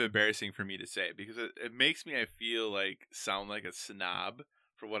almost kind of embarrassing for me to say because it makes me sound like a snob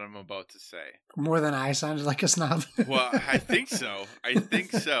for what I'm about to say. More than I sounded like a snob. Well, I think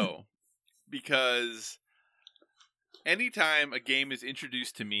so. Because anytime a game is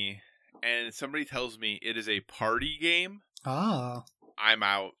introduced to me and somebody tells me it is a party game, I'm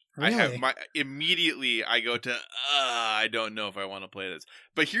out. Really? Immediately I go to, I don't know if I want to play this.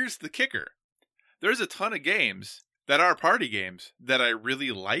 But here's the kicker. There's a ton of games that are party games that I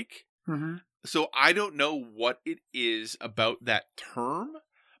really like. Mm-hmm. So I don't know what it is about that term.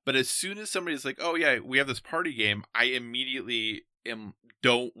 But as soon as somebody's like, oh yeah, we have this party game, I immediately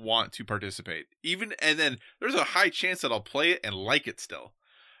don't want to participate. And then there's a high chance that I'll play it and like it still.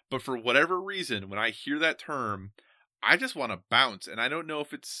 But for whatever reason, when I hear that term, I just want to bounce. And I don't know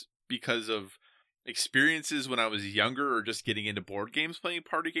if it's because of experiences when I was younger or just getting into board games, playing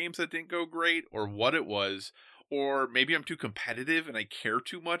party games that didn't go great, or what it was. Or maybe I'm too competitive and I care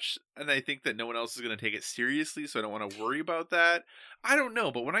too much and I think that no one else is going to take it seriously, so I don't want to worry about that. I don't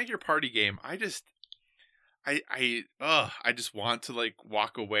know, but when I hear party game, I just want to like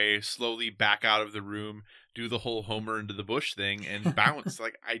walk away, slowly back out of the room, do the whole Homer into the bush thing and bounce.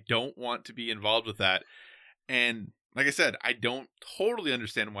 Like I don't want to be involved with that. And like I said, I don't totally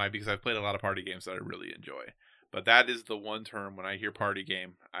understand why because I've played a lot of party games that I really enjoy. But that is the one term when I hear party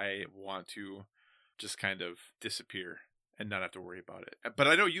game, I want to just kind of disappear and not have to worry about it. But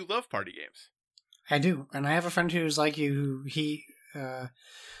I know you love party games. I do. And I have a friend who's like you, who he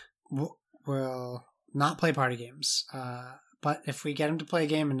will not play party games. But if we get him to play a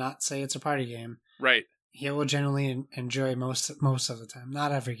game and not say it's a party game, right, he will generally enjoy most of the time.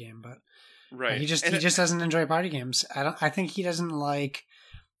 Not every game, but Right. He just doesn't enjoy party games. I think he doesn't like.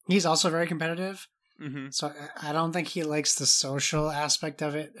 He's also very competitive, so I don't think he likes the social aspect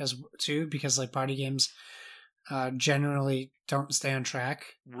of it as too, because like party games generally don't stay on track.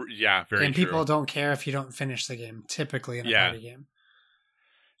 Yeah, very and true. People don't care if you don't finish the game. Typically in a party game.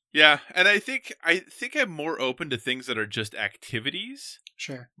 Yeah, and I think I'm more open to things that are just activities.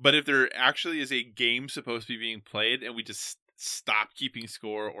 Sure. But if there actually is a game supposed to be being played and we just stop keeping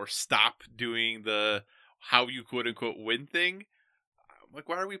score or stop doing the how you quote unquote win thing, I'm like,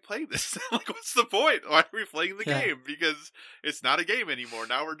 why are we playing this? Like, what's the point? Why are we playing the game? Because it's not a game anymore.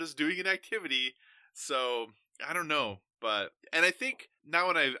 Now we're just doing an activity. So I don't know. And I think now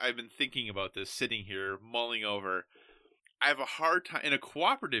when I've been thinking about this, sitting here mulling over, I have a hard time in a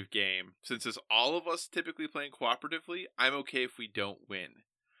cooperative game, since it's all of us typically playing cooperatively, I'm okay if we don't win.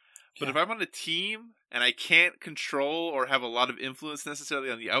 But if I'm on a team and I can't control or have a lot of influence necessarily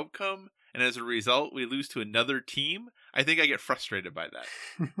on the outcome, and as a result we lose to another team, I think I get frustrated by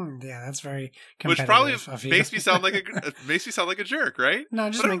that. Yeah, that's very competitive. Which probably makes me sound like a jerk, right? No,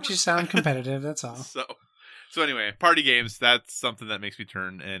 it just makes you sound competitive, that's all. So anyway, party games, that's something that makes me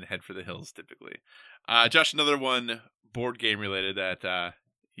turn and head for the hills typically. Josh, another one board game related that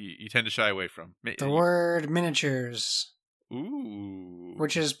you tend to shy away from. The word miniatures. Ooh.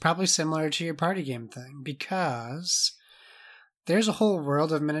 Which is probably similar to your party game thing, because there's a whole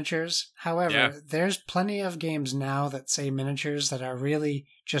world of miniatures. However, there's plenty of games now that say miniatures that are really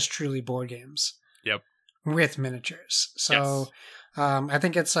just truly board games. Yep. With miniatures. So I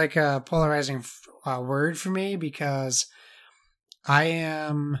think it's like a polarizing word for me, because I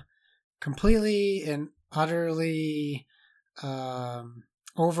am completely and utterly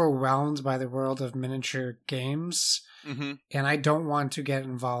overwhelmed by the world of miniature games, and I don't want to get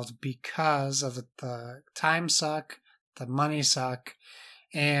involved because of the time suck, the money suck,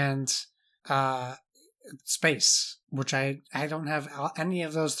 and space, which I don't have any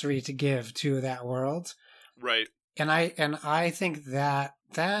of those three to give to that world. Right. And I think that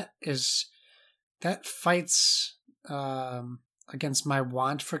fights against my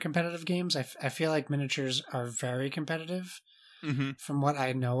want for competitive games. I feel like miniatures are very competitive from what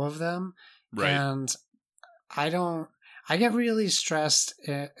I know of them. Right. And I get really stressed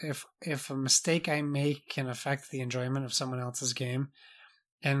if a mistake I make can affect the enjoyment of someone else's game.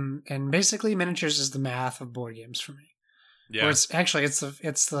 And basically miniatures is the math of board games for me. Yeah. Or it's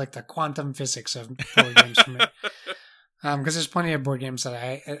like the quantum physics of board games for me. Because there's plenty of board games that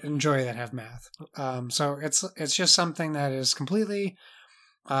I enjoy that have math. So it's just something that is completely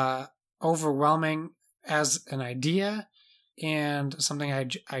overwhelming as an idea, and something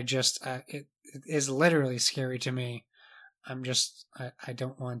I just it is literally scary to me. I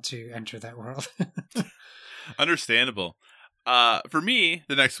don't want to enter that world. Understandable. For me,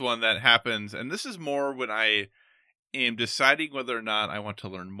 the next one that happens, and this is more when I am deciding whether or not I want to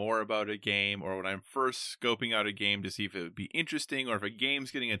learn more about a game, or when I'm first scoping out a game to see if it would be interesting, or if a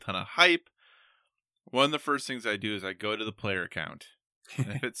game's getting a ton of hype. One of the first things I do is I go to the player count. And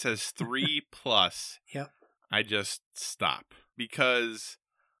if it says 3+, yep, I just stop. Because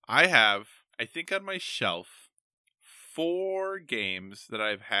I have, I think on my shelf, 4 games that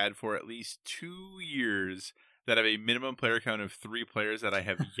I've had for at least 2 years that have a minimum player count of 3 players that I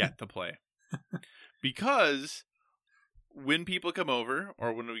have yet to play. Because when people come over,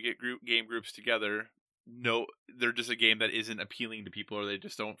 or when we get game groups together, no, they're just a game that isn't appealing to people, or they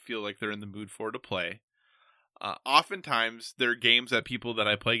just don't feel like they're in the mood for to play. Oftentimes, they're games that people that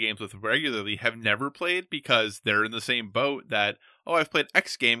I play games with regularly have never played, because they're in the same boat that, oh, I've played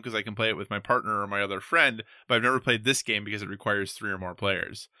X game because I can play it with my partner or my other friend, but I've never played this game because it requires 3 or more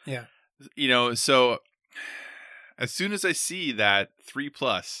players. Yeah. So as soon as I see that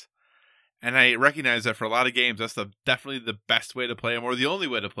 3+, and I recognize that for a lot of games, that's definitely the best way to play them, or the only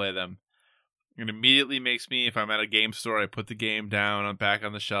way to play them. It immediately makes me, if I'm at a game store, I put the game down, I'm back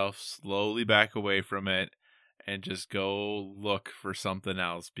on the shelf, slowly back away from it, and just go look for something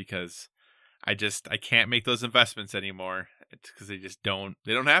else, because I can't make those investments anymore. It's because they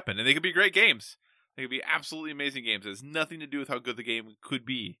don't happen. And they could be great games. They could be absolutely amazing games. It has nothing to do with how good the game could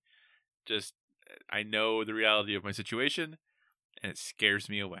be. Just, I know the reality of my situation, and it scares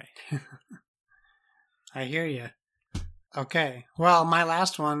me away. I hear you. Okay. Well, my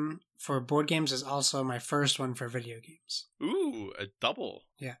last one for board games is also my first one for video games. Ooh, a double.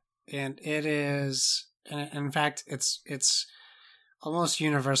 Yeah. And it is, and in fact, it's almost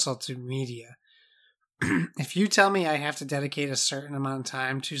universal to media. If you tell me I have to dedicate a certain amount of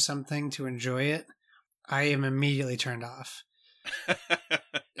time to something to enjoy it, I am immediately turned off.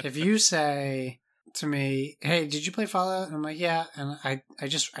 If you say to me, hey, did you play Fallout? And I'm like, yeah. And I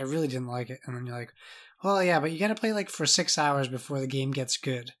really didn't like it. And then you're like, well, yeah, but you got to play like for 6 hours before the game gets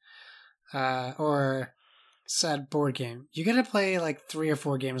good. Or said board game. You got to play like 3 or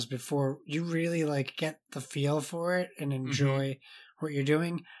 4 games before you really like get the feel for it and enjoy what you're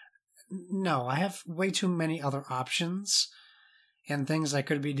doing. No, I have way too many other options and things I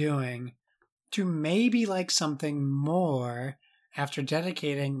could be doing to maybe like something more after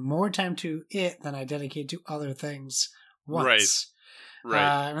dedicating more time to it than I dedicate to other things once.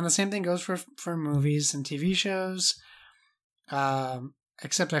 Right. And the same thing goes for movies and TV shows.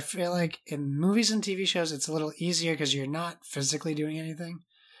 Except I feel like in movies and TV shows, it's a little easier because you're not physically doing anything.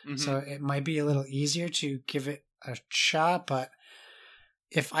 Mm-hmm. So it might be a little easier to give it a shot. But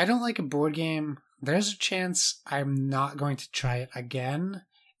if I don't like a board game, there's a chance I'm not going to try it again.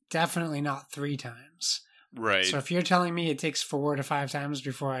 Definitely not 3 times. Right. So if you're telling me it takes 4 to 5 times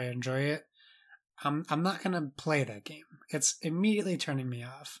before I enjoy it, I'm not going to play that game. It's immediately turning me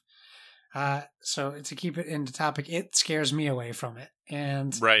off. So to keep it into topic, it scares me away from it.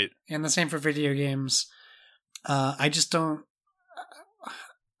 And the same for video games. I just don't.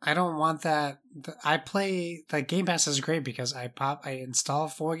 I don't want that. I play like Game Pass is great because I install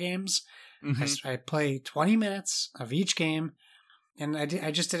 4 games. Mm-hmm. I play 20 minutes of each game, and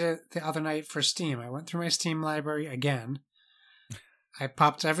I just did it the other night for Steam. I went through my Steam library again. I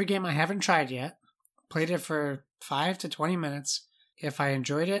popped every game I haven't tried yet, played it for 5 to 20 minutes. If I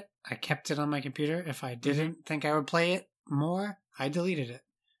enjoyed it, I kept it on my computer. If I didn't think I would play it more, I deleted it.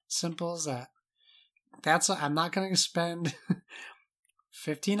 Simple as that. I'm not going to spend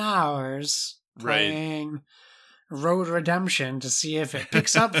 15 hours playing Road Redemption to see if it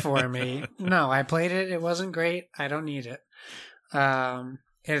picks up for me. No, I played it. It wasn't great. I don't need it. I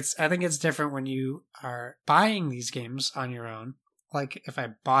think it's different when you are buying these games on your own. Like if I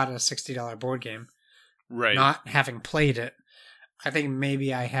bought a $60 board game, not having played it, I think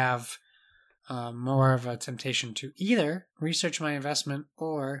maybe I have more of a temptation to either research my investment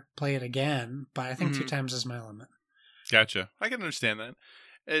or play it again. But I think 2 times is my limit. Gotcha. I can understand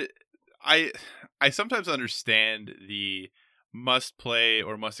that. I sometimes understand the must play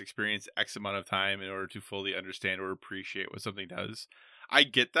or must experience X amount of time in order to fully understand or appreciate what something does. I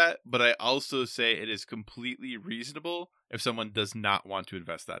get that, but I also say it is completely reasonable if someone does not want to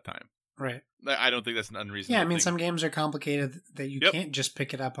invest that time. Right. I don't think that's an unreasonable thing. thing. Some games are complicated that you can't just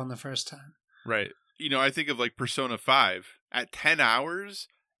pick it up on the first time. Right. I think of like Persona 5. At 10 hours,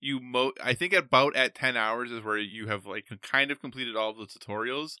 I think about at 10 hours is where you have like kind of completed all of the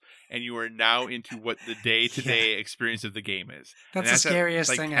tutorials and you are now into what the day-to-day experience of the game is. That's the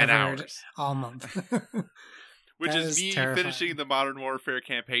scariest thing I've heard all month. Which is me terrifying. Finishing the Modern Warfare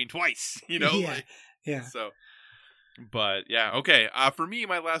campaign twice, Yeah. So, but yeah, okay. For me,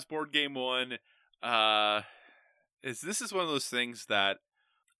 my last board game one this is one of those things that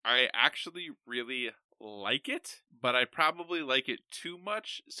I actually really like it, but I probably like it too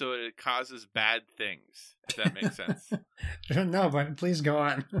much, so it causes bad things, if that makes sense. No, but please go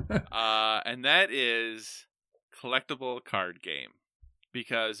on. And that is collectible card game.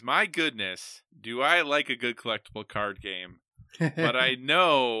 Because my goodness, do I like a good collectible card game. But I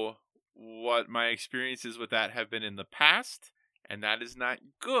know what my experiences with that have been in the past, and that is not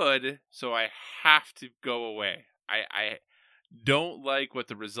good, so I have to go away. I don't like what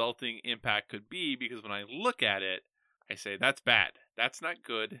the resulting impact could be, because when I look at it, I say, that's bad. That's not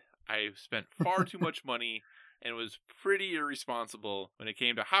good. I've spent far too much money and was pretty irresponsible when it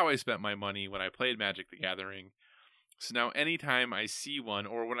came to how I spent my money when I played Magic the Gathering. So now anytime I see one,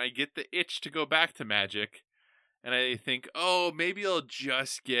 or when I get the itch to go back to Magic, and I think, oh, maybe I'll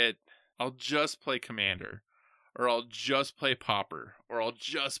just play Commander, or I'll just play Pauper, or I'll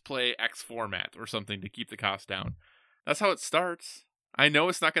just play X format or something to keep the cost down. That's how it starts. I know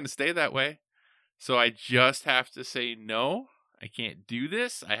it's not going to stay that way. So I just have to say, no, I can't do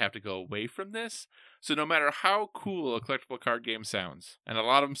this. I have to go away from this. So no matter how cool a collectible card game sounds, and a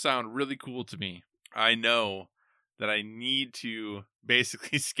lot of them sound really cool to me, I know that I need to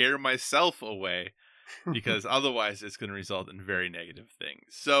basically scare myself away, because otherwise it's going to result in very negative things.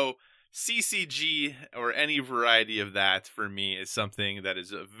 So CCG, or any variety of that, for me is something that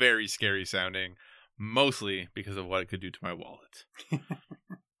is very scary sounding, mostly because of what it could do to my wallet.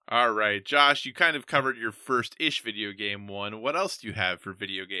 All right, Josh, you kind of covered your first-ish video game one. What else do you have for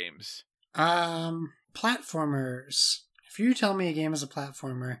video games? Platformers. If you tell me a game is a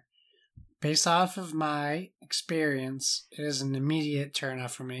platformer, based off of my experience, it is an immediate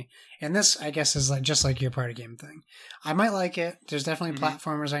turn-off for me. And this, I guess, is just like your party game thing. I might like it. There's definitely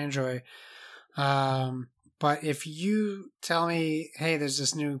platformers I enjoy. But if you tell me, hey, there's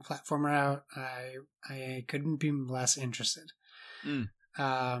this new platformer out, I couldn't be less interested.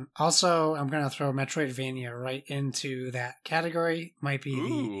 Also, I'm going to throw Metroidvania right into that category. Might be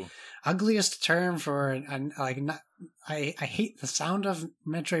the ugliest term for I hate the sound of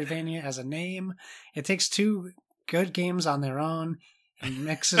Metroidvania as a name. It takes two good games on their own and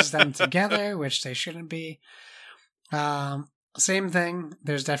mixes them together, which they shouldn't be. Same thing.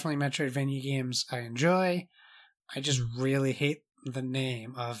 There's definitely Metroidvania games I enjoy. I just really hate the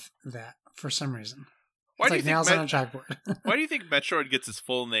name of that for some reason. Why it's do like you nails think on a chalkboard. Why do you think Metroid gets its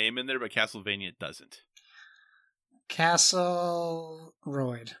full name in there, but Castlevania doesn't?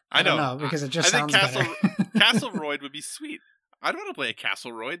 Castleroid. I don't know because it just sounds better. Castleroid would be sweet. I'd want to play a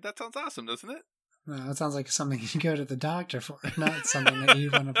Castleroid. That sounds awesome, doesn't it? No, it sounds like something you go to the doctor for, not something that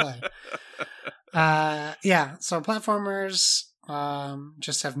you want to play. Yeah, so platformers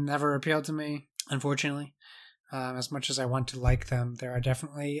just have never appealed to me, unfortunately. As much as I want to like them, there are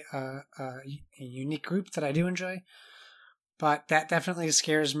definitely a unique group that I do enjoy. But that definitely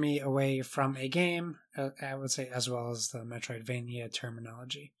scares me away from a game, I would say, as well as the Metroidvania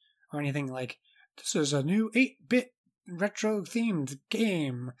terminology. Or anything like, this is a new 8-bit retro-themed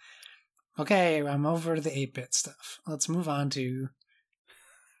game. Okay, I'm over the 8-bit stuff. Let's move on to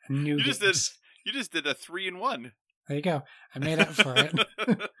new games. You just did a 3-in-1. There you go. I made up for it.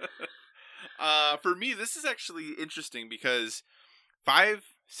 For me, this is actually interesting because 5-6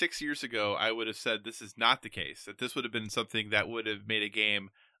 years ago, I would have said this is not the case. That this would have been something that would have made a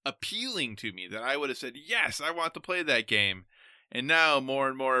game appealing to me. That I would have said, yes, I want to play that game. And now, more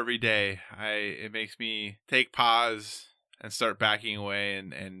and more every day, it makes me take pause and start backing away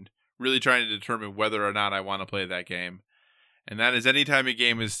and really trying to determine whether or not I want to play that game. And that is anytime a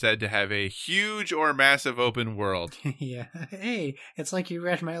game is said to have a huge or massive open world. Yeah. Hey, it's like you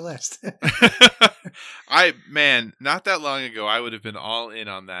read my list. Not that long ago, I would have been all in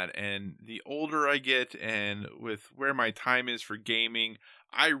on that. And the older I get and with where my time is for gaming,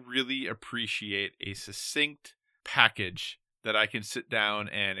 I really appreciate a succinct package that I can sit down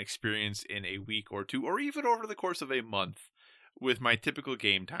and experience in a week or two, or even over the course of a month with my typical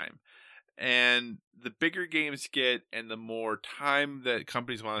game time. And the bigger games get and the more time that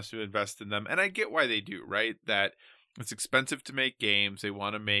companies want us to invest in them, and I get why they do, right? That it's expensive to make games. They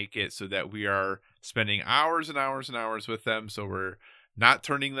want to make it so that we are spending hours and hours and hours with them, so we're not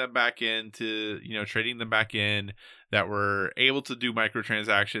turning them back into, trading them back in, that we're able to do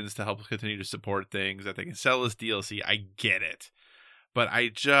microtransactions to help continue to support things, that they can sell as DLC. I get it. But I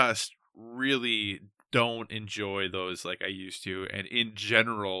just really don't enjoy those like I used to. And in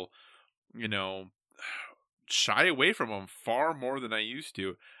general, shy away from them far more than I used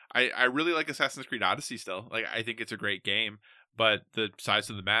to. I really like Assassin's Creed Odyssey still. Like, I think it's a great game, but the size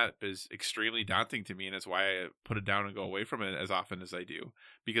of the map is extremely daunting to me, and that's why I put it down and go away from it as often as I do,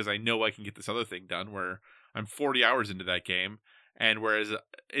 because I know I can get this other thing done where I'm 40 hours into that game, and whereas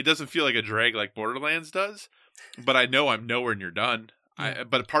it doesn't feel like a drag like Borderlands does, but I know I'm nowhere near done. Yeah.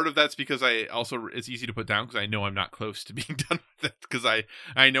 But part of that's because it's easy to put down because I know I'm not close to being done with it, because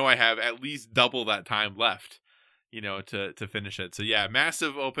I know I have at least double that time left, to finish it. So yeah,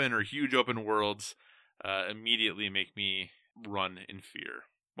 massive open or huge open worlds immediately make me run in fear.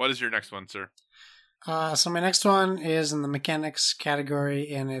 What is your next one, sir? So my next one is in the mechanics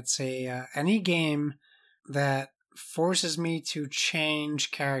category, and it's any game that forces me to change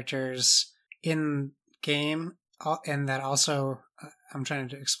characters in game, and that also, I'm trying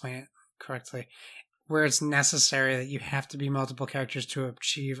to explain it correctly, where it's necessary that you have to be multiple characters to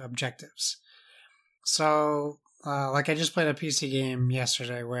achieve objectives. So, like I just played a PC game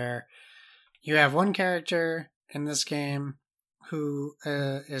yesterday where you have one character in this game who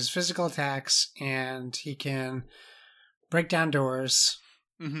is physical attacks, and he can break down doors,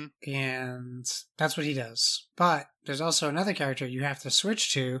 and that's what he does. But there's also another character you have to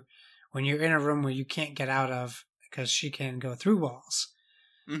switch to when you're in a room where you can't get out of, because she can go through walls.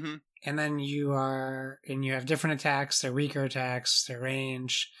 Mm-hmm. And then you have different attacks, they're weaker attacks, their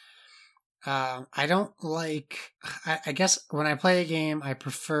range. I don't like, I guess when I play a game, I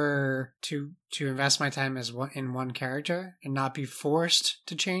prefer to invest my time in one character and not be forced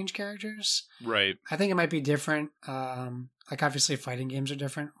to change characters. Right. I think it might be different. Like obviously fighting games are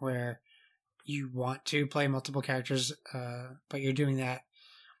different where you want to play multiple characters, but you're doing that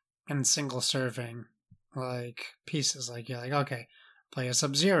in single serving, like pieces. Like you're like, okay, play a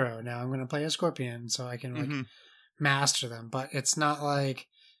Sub-Zero. Now I'm going to play a Scorpion so I can master them. But it's not like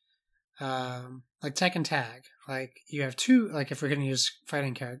Tekken Tag. Like you have two, like if we're going to use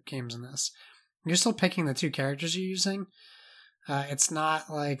fighting games in this, you're still picking the two characters you're using. It's not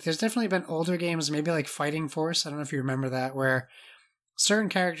like there's definitely been older games, maybe like Fighting Force. I don't know if you remember that, where certain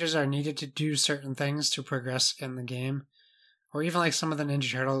characters are needed to do certain things to progress in the game, or even like some of the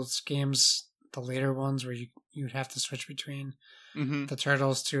Ninja Turtles games, the later ones where you'd have to switch between the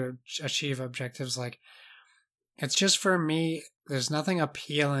turtles to achieve objectives. Like, it's just for me, there's nothing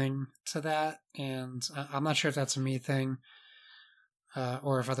appealing to that, and I'm not sure if that's a me thing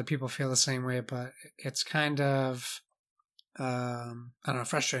or if other people feel the same way, but it's kind of I don't know,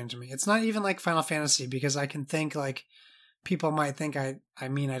 frustrating to me. It's not even like Final Fantasy, because I can think like people might think I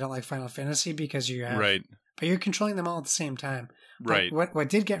don't like Final Fantasy because you have right, but you're controlling them all at the same time. Right. But what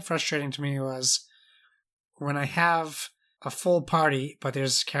did get frustrating to me was when I have a full party, but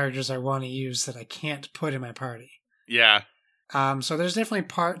there's characters I want to use that I can't put in my party. Yeah. So there's definitely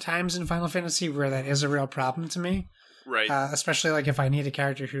times in Final Fantasy where that is a real problem to me. Right. Especially like if I need a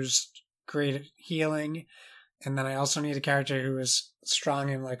character who's great at healing, and then I also need a character who is strong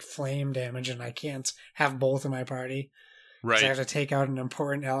in like flame damage, and I can't have both in my party. Right. I have to take out an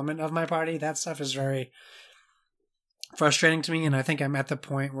important element of my party. That stuff is very frustrating to me, and I think I'm at the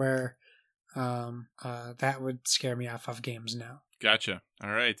point where that would scare me off of games now. Gotcha. All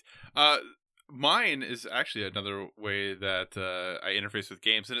right. Mine is actually another way that I interface with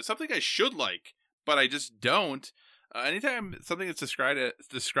games, and it's something I should like, but I just don't. Anytime something is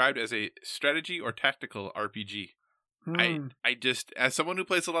described as a strategy or tactical RPG, I just, as someone who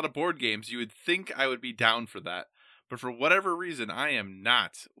plays a lot of board games, you would think I would be down for that. But for whatever reason, I am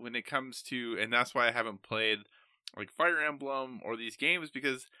not when it comes to, and that's why I haven't played like Fire Emblem or these games,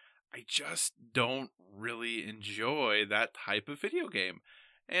 because I just don't really enjoy that type of video game.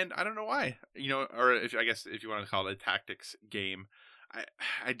 And I don't know why, or if you want to call it a tactics game,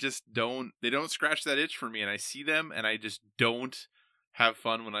 I just don't, they don't scratch that itch for me, and I see them and I just don't have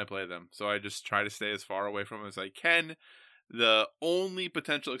fun when I play them. So I just try to stay as far away from them as I can. The only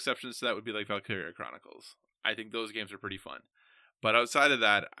potential exceptions to that would be like Valkyria Chronicles. I think those games are pretty fun. But outside of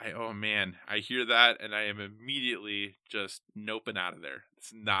that, I hear that and I am immediately just noping out of there.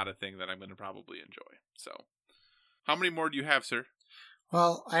 It's not a thing that I'm going to probably enjoy. So, how many more do you have, sir?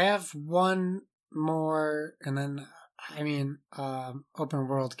 Well, I have one more, and then, open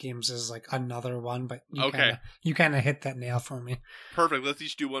world games is like another one, but you kind of hit that nail for me. Perfect. Let's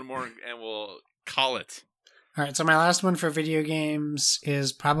each do one more and we'll call it. All right, so my last one for video games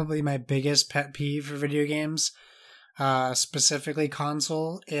is probably my biggest pet peeve for video games, specifically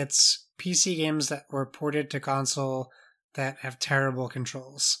console. It's PC games that were ported to console that have terrible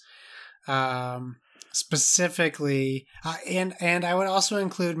controls. Specifically, and I would also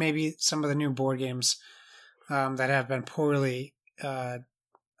include maybe some of the new board games that have been poorly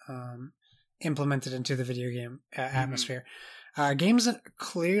implemented into the video game atmosphere. Games that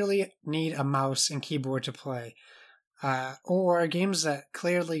clearly need a mouse and keyboard to play, or games that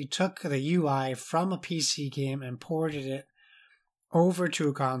clearly took the UI from a PC game and ported it over to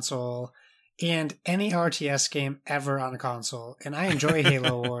a console, and any RTS game ever on a console. And I enjoy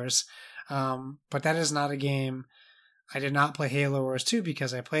Halo Wars, but that is not a game. I did not play Halo Wars 2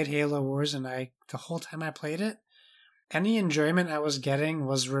 because I played Halo Wars, and the whole time I played it, any enjoyment I was getting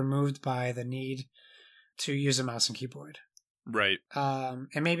was removed by the need to use a mouse and keyboard. Right. And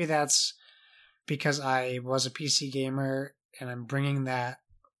maybe that's because I was a PC gamer and I'm bringing that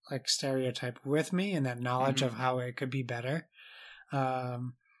like stereotype with me and that knowledge of how it could be better.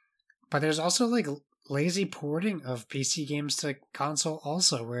 But there's also like lazy porting of PC games to console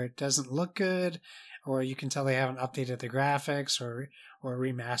also, where it doesn't look good, or you can tell they haven't updated the graphics or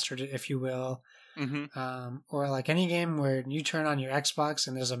remastered it, if you will. Or like any game where you turn on your Xbox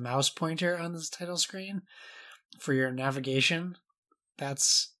and there's a mouse pointer on the title screen for your navigation.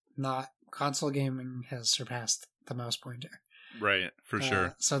 That's not, console gaming has surpassed the mouse pointer. Right, for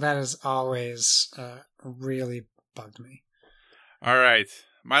sure. So that has always really bugged me. All right.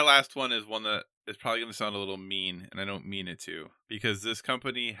 My last one is one that is probably going to sound a little mean, and I don't mean it to, because this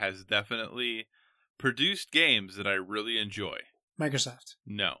company has definitely produced games that I really enjoy. Microsoft.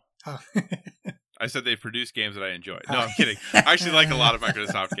 No. Oh. I said they produce games that I enjoy. No, I'm kidding. I actually like a lot of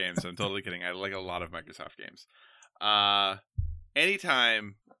Microsoft games. I'm totally kidding. I like a lot of Microsoft games.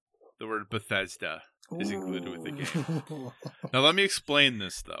 Anytime the word Bethesda is included with the game. Now let me explain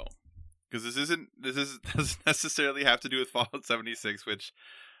this though, because this doesn't necessarily have to do with Fallout 76, which,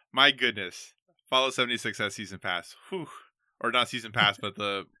 my goodness, Fallout 76 has season pass. Whew. Or not season pass, but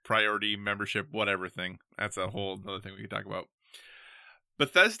the priority membership, whatever thing. That's a whole other thing we could talk about.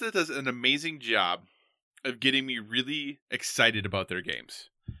 Bethesda does an amazing job of getting me really excited about their games.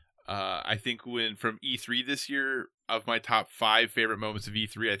 I think from E3 this year, of my top 5 favorite moments of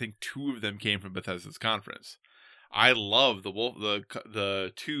E3, I think 2 of them came from Bethesda's conference. I love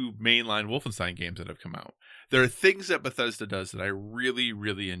the two mainline Wolfenstein games that have come out. There are things that Bethesda does that I really,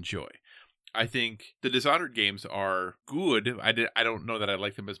 really enjoy. I think the Dishonored games are good. I don't know that I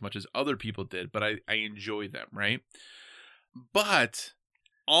like them as much as other people did, but I enjoy them, right? But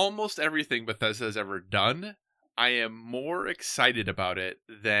almost everything Bethesda has ever done, I am more excited about it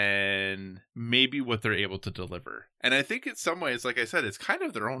than maybe what they're able to deliver. And I think in some ways, like I said, it's kind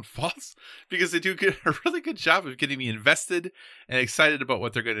of their own fault because they do a really good job of getting me invested and excited about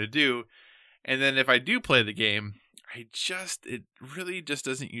what they're going to do. And then if I do play the game, it really just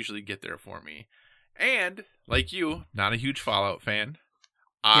doesn't usually get there for me. And like you, not a huge Fallout fan.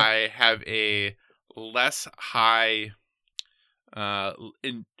 Yeah. I have a less high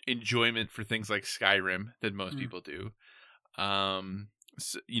enjoyment for things like Skyrim than most people do.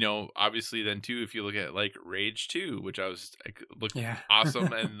 So, obviously then too, if you look at like Rage 2, which I was looked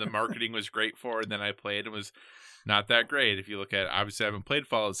awesome and the marketing was great for, and then I played and was not that great. If you look at, obviously I haven't played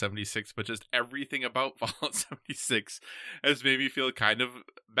Fallout 76, but just everything about Fallout 76 has made me feel kind of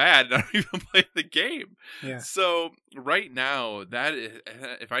bad not even play the game. Yeah. So right now,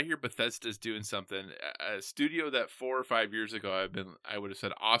 if I hear Bethesda's doing something, a studio that 4 or 5 years ago I would have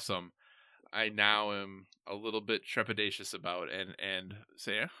said awesome, I now am a little bit trepidatious about and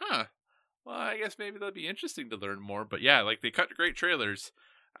say, well, I guess maybe that'll be interesting to learn more. But yeah, like they cut great trailers.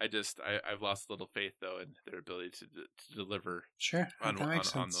 I've lost a little faith though in their ability to deliver on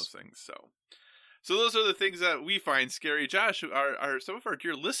those things. So those are the things that we find scary. Josh, are some of our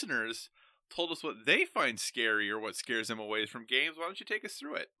dear listeners told us what they find scary or what scares them away from games. Why don't you take us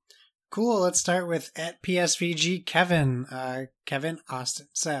through it? Cool. Let's start with at PSVG Kevin. Kevin Austin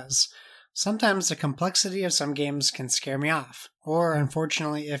says, sometimes the complexity of some games can scare me off, or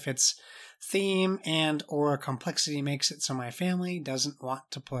unfortunately, if it's theme and or complexity makes it so my family doesn't want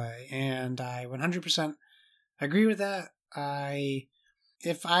to play. And I 100% agree with that.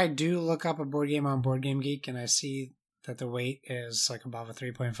 If I do look up a board game on Board Game Geek and I see that the weight is like above a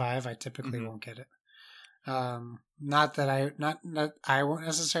 3.5, I typically won't get it. Not that I won't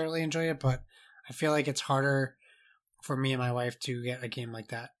necessarily enjoy it, but I feel like it's harder for me and my wife to get a game like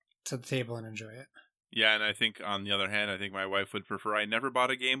that to the table and enjoy it. Yeah, and I think on the other hand, I think my wife would prefer I never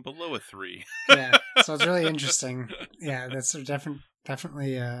bought a game below a 3. Yeah, so it's really interesting. Yeah, that's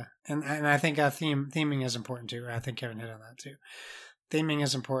definitely, and I think theming is important too. I think Kevin hit on that too. Theming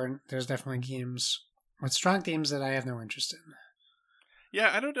is important. There's definitely games with strong themes that I have no interest in.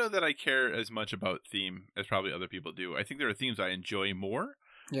 Yeah, I don't know that I care as much about theme as probably other people do. I think there are themes I enjoy more,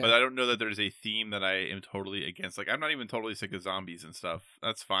 but I don't know that there's a theme that I am totally against. Like, I'm not even totally sick of zombies and stuff.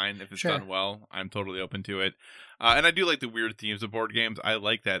 That's fine. If it's done well, I'm totally open to it. And I do like the weird themes of board games. I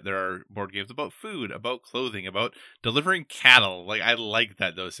like that there are board games about food, about clothing, about delivering cattle. Like, I like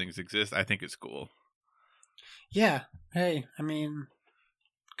that those things exist. I think it's cool. Yeah. Hey, I mean,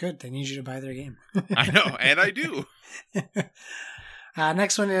 good. They need you to buy their game. I know, and I do.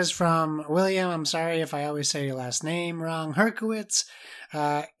 Next one is from William. I'm sorry if I always say your last name wrong. Herkowitz.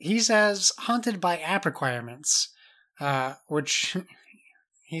 He says, haunted by app requirements, which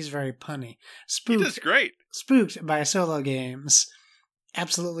he's very punny. He does great. Spooked by solo games.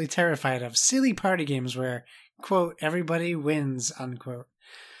 Absolutely terrified of silly party games where, quote, everybody wins, unquote.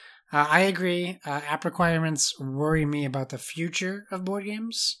 I agree. App requirements worry me about the future of board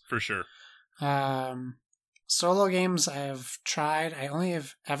games. For sure. Solo games I've tried. I only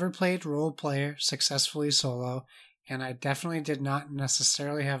have ever played role player successfully solo, and I definitely did not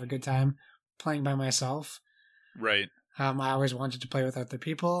necessarily have a good time playing by myself. Right. I always wanted to play with other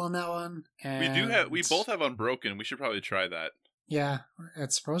people on that one. And we both have Unbroken. We should probably try that. Yeah,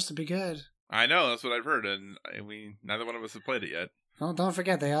 it's supposed to be good. I know, that's what I've heard, and neither one of us have played it yet. Well, don't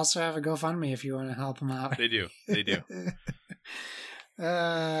forget, they also have a GoFundMe if you want to help them out. They do.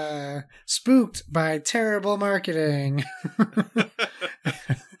 Spooked by terrible marketing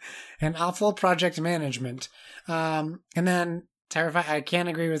and awful project management. And then terrified. I can't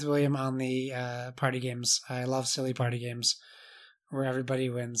agree with William on the party games. I love silly party games where everybody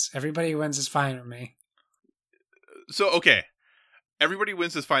wins. Everybody wins is fine with me. So, okay. Everybody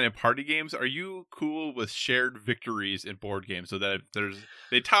wins is fine in party games. Are you cool with shared victories in board games? So that if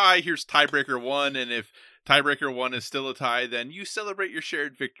they tie, here's tiebreaker 1, and if tiebreaker 1 is still a tie, then you celebrate your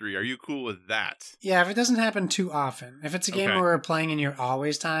shared victory. Are you cool with that? Yeah, if it doesn't happen too often. If it's a game where we're playing and you're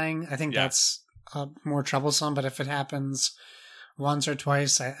always tying, I think that's more troublesome. But if it happens once or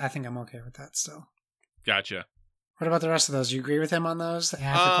twice, I think I'm okay with that still. Gotcha. What about the rest of those? You agree with him on those? The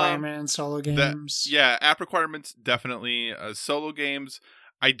app requirements, solo games? App requirements, definitely. Solo games,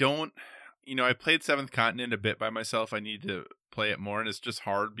 I don't... I played Seventh Continent a bit by myself. I need to play it more, and it's just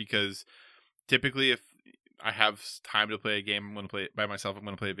hard because typically if I have time to play a game, I'm going to play it by myself. I'm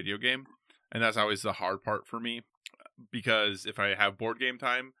going to play a video game, and that's always the hard part for me, because if I have board game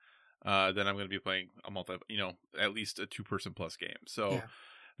time, then I'm going to be playing at least a 2-person plus game. So Yeah.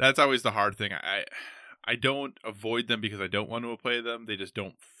 that's always the hard thing. I don't avoid them because I don't want to play them. They just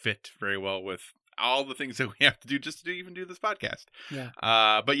don't fit very well with all the things that we have to do just to even do this podcast. Yeah.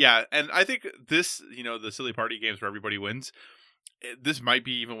 But yeah, and I think this, the silly party games where everybody wins, this might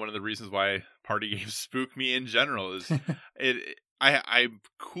be even one of the reasons why party games spook me in general. Is I'm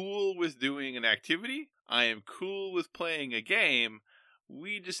cool with doing an activity. I am cool with playing a game.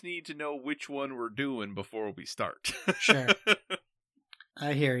 We just need to know which one we're doing before we start. Sure.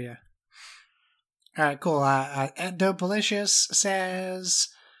 I hear you. All right, cool. Dopalicious says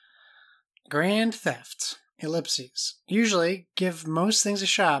Grand Theft, ellipses. Usually give most things a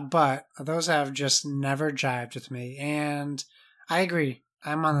shot, but those have just never jived with me. And I agree.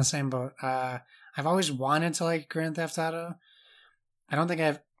 I'm on the same boat. I've always wanted to like Grand Theft Auto. I don't think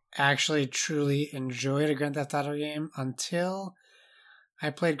I've actually truly enjoyed a Grand Theft Auto game until I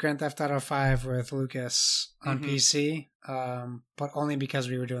played Grand Theft Auto 5 with Lucas on PC, but only because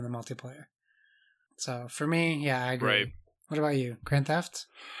we were doing the multiplayer. So for me, yeah, I agree. Right. What about you? Grand Theft?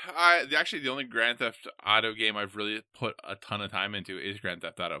 Actually, the only Grand Theft Auto game I've really put a ton of time into is Grand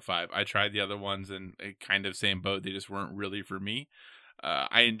Theft Auto 5. I tried the other ones and kind of same boat. They just weren't really for me.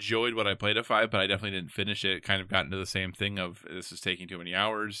 I enjoyed what I played at 5, but I definitely didn't finish it. Kind of got into the same thing of this is taking too many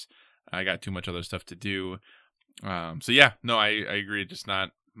hours. I got too much other stuff to do. So yeah, no, I agree. Just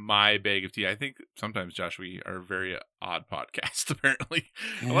not my bag of tea. I think sometimes, Josh, we are a very odd podcast, apparently.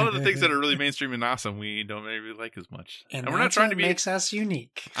 A lot of the things that are really mainstream and awesome, we don't maybe like as much. And we're not trying to be... makes us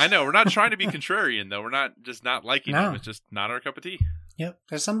unique. I know. We're not trying to be contrarian, though. We're not just not liking them. It's just not our cup of tea. Yep.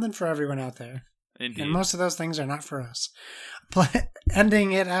 There's something for everyone out there. Indeed. And most of those things are not for us.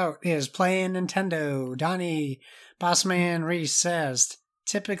 Ending it out is playing Nintendo. Donnie Bossman Reese says,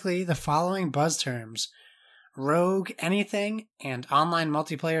 typically the following buzz terms: rogue anything and online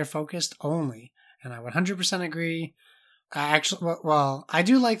multiplayer focused only. And I 100% agree. I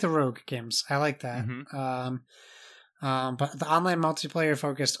do like the rogue games. I like that. But the online multiplayer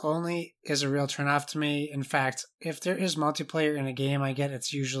focused only is a real turnoff to me. In fact, if there is multiplayer in a game I get,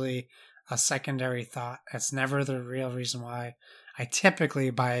 it's usually a secondary thought. It's never the real reason why I typically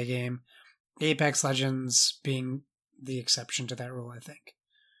buy a game. Apex Legends being the exception to that rule, I think.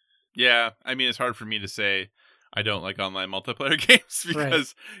 Yeah, I mean, it's hard for me to say I don't like online multiplayer games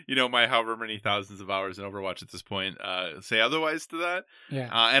because, my however many thousands of hours in Overwatch at this point say otherwise to that. Yeah.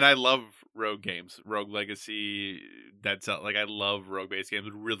 And I love rogue games, Rogue Legacy, Dead Cell. Like, I love rogue-based games.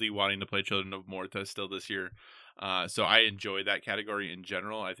 Really wanting to play Children of Morta still this year. So I enjoy that category in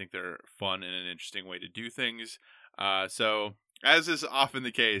general. I think they're fun and an interesting way to do things. So, as is often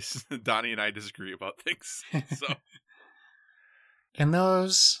the case, Donnie and I disagree about things. So, and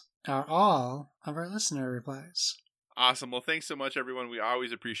those are all of our listener replies. Awesome. Well, thanks so much, everyone. We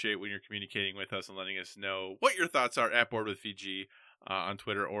always appreciate when you're communicating with us and letting us know what your thoughts are at BoardWithVG on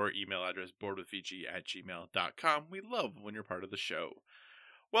Twitter or email address boardwithvg@gmail.com. We love when you're part of the show.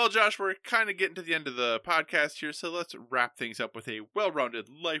 Well, Josh, we're kind of getting to the end of the podcast here, so let's wrap things up with a well-rounded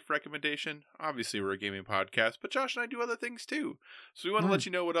life recommendation. Obviously, we're a gaming podcast, but Josh and I do other things too. So we want to let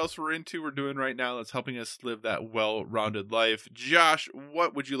you know what else we're doing right now that's helping us live that well-rounded life. Josh,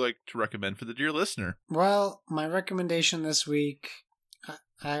 what would you like to recommend for the dear listener? Well, my recommendation this week,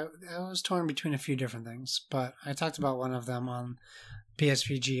 I was torn between a few different things, but I talked about one of them on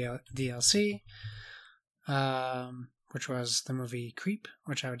PSVG DLC. Which was the movie Creep,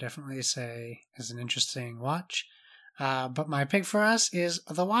 which I would definitely say is an interesting watch. But my pick for us is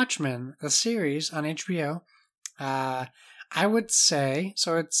The Watchmen, the series on HBO. I would say,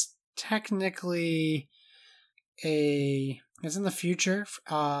 so it's technically it's in the future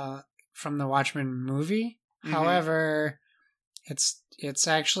from the Watchmen movie. Mm-hmm. However, it's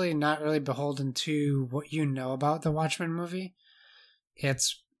actually not really beholden to what you know about the Watchmen movie. It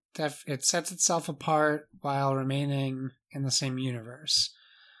sets itself apart while remaining in the same universe.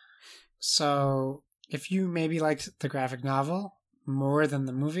 So, if you maybe liked the graphic novel more than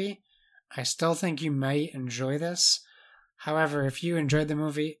the movie, I still think you might enjoy this. However, if you enjoyed the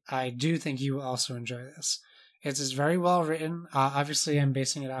movie, I do think you will also enjoy this. It's very well written. Obviously, I'm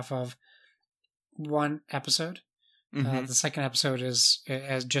basing it off of one episode. Mm-hmm. The second episode has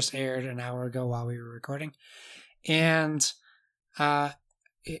just aired an hour ago while we were recording. And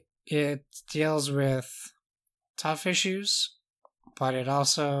it deals with tough issues, but it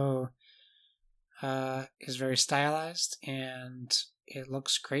also is very stylized and it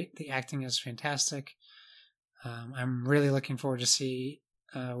looks great. The acting is fantastic. I'm really looking forward to see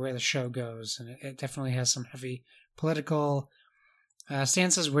where the show goes, and it definitely has some heavy political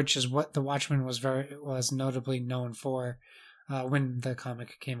stances, which is what The Watchmen was notably known for when the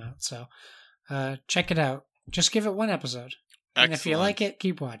comic came out. So check it out. Just give it one episode. And if you like it,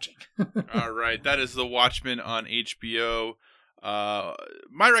 keep watching. All right. That is The Watchmen on HBO.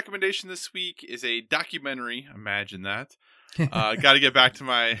 My recommendation this week is a documentary. Imagine that. Got to get back to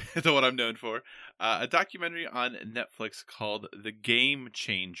what I'm known for. A documentary on Netflix called The Game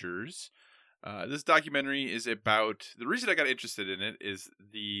Changers. This documentary is about, the reason I got interested in it is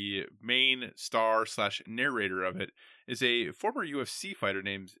the main star / narrator of it is a former UFC fighter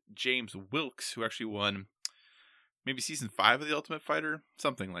named James Wilkes, who actually won maybe season 5 of The Ultimate Fighter,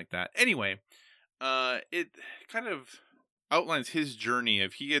 something like that. Anyway, it kind of outlines his journey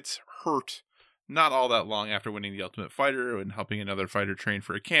of he gets hurt not all that long after winning The Ultimate Fighter and helping another fighter train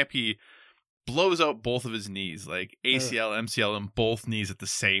for a camp. He blows out both of his knees, like ACL, MCL, and both knees at the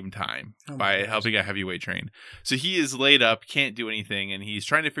same time by helping a heavyweight train. So he is laid up, can't do anything, and he's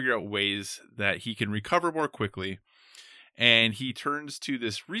trying to figure out ways that he can recover more quickly. And he turns to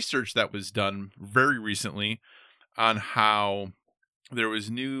this research that was done very recently on how there was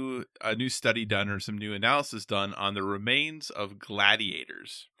a new study done, or some new analysis done on the remains of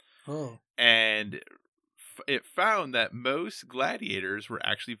gladiators. Oh. And it found that most gladiators were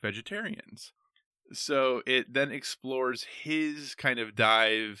actually vegetarians. So it then explores his kind of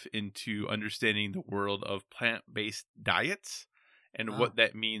dive into understanding the world of plant-based diets and what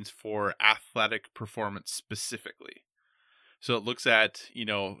that means for athletic performance specifically. So it looks at,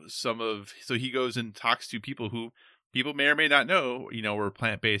 so he goes and talks to people who people may or may not know, were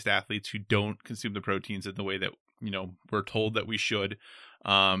plant-based athletes who don't consume the proteins in the way that, we're told that we should.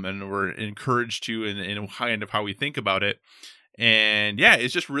 And we're encouraged to in kind of how we think about it. And yeah,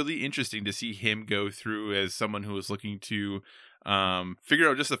 it's just really interesting to see him go through as someone who was looking to figure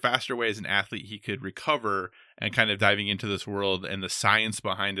out just a faster way as an athlete he could recover, and kind of diving into this world and the science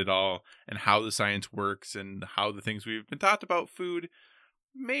behind it all, and how the science works, and how the things we've been taught about food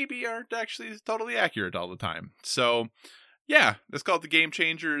maybe aren't actually totally accurate all the time. So yeah, it's called The Game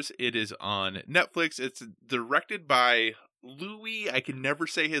Changers. It is on Netflix. It's directed by Louis, I can never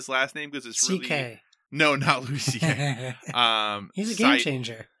say his last name because it's really CK. No, not Louis CK. He's a game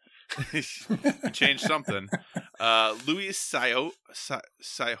changer. He changed something. Louis Sahoyes.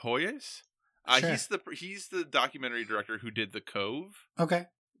 Sure. He's the documentary director who did The Cove. Okay.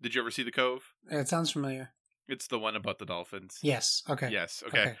 Did you ever see The Cove? It sounds familiar. It's the one about the dolphins. Yes. Okay. Yes.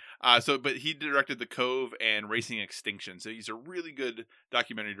 Okay. But he directed The Cove and Racing Extinction. So he's a really good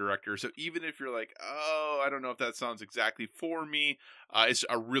documentary director. So even if you're like, oh, I don't know if that sounds exactly for me, it's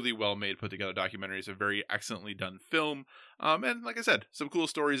a really well made, put together documentary. It's a very excellently done film. And like I said, some cool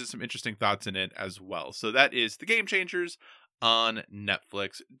stories and some interesting thoughts in it as well. So that is The Game Changers on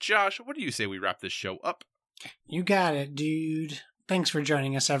Netflix. Josh, what do you say we wrap this show up? You got it, dude. Thanks for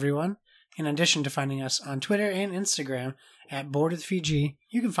joining us, everyone. In addition to finding us on Twitter and Instagram at BoardWithVG,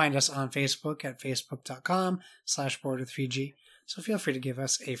 you can find us on Facebook at facebook.com/BoardWithVG. So feel free to give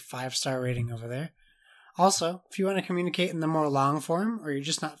us a 5-star rating over there. Also, if you want to communicate in the more long form, or you're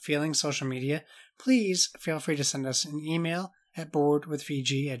just not feeling social media, please feel free to send us an email at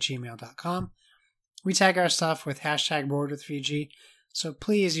boardwithvg@gmail.com. We tag our stuff with #BoardWithVG, so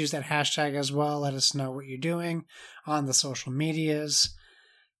please use that hashtag as well. Let us know what you're doing on the social medias.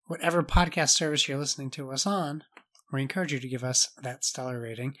 Whatever podcast service you're listening to us on, we encourage you to give us that stellar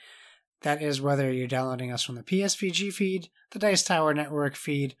rating. That is whether you're downloading us from the PSVG feed, the Dice Tower Network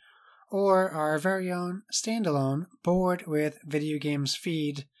feed, or our very own standalone Board with Video Games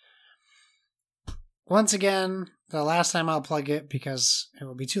feed. Once again, the last time I'll plug it because it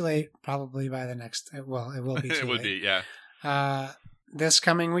will be too late, probably by the next... Well, it will be too late. It would be, yeah. This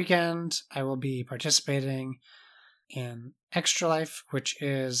coming weekend, I will be participating in Extra Life, which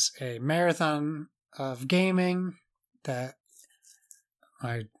is a marathon of gaming that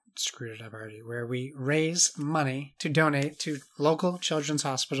I screwed it up already, where we raise money to donate to local children's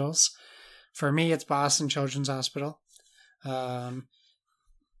hospitals. For me, it's Boston Children's Hospital. And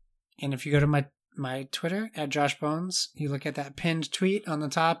if you go to my Twitter at Josh Bones, you look at that pinned tweet on the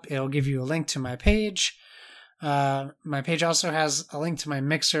top, it'll give you a link to my page. My page also has a link to my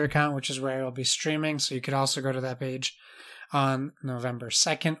Mixer account, which is where I will be streaming. So you could also go to that page on November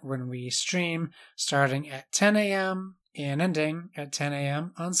 2nd when we stream, starting at 10 a.m. and ending at 10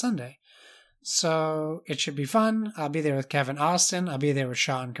 a.m. on Sunday. So it should be fun. I'll be there with Kevin Austin. I'll be there with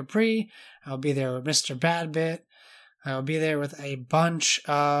Sean Capri. I'll be there with Mr. Badbit. I'll be there with a bunch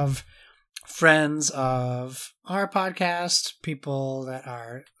of friends of our podcast, people that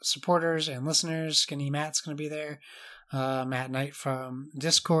are supporters and listeners. Skinny Matt's going to be there. Matt Knight from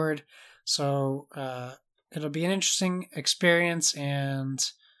Discord. So it'll be an interesting experience, and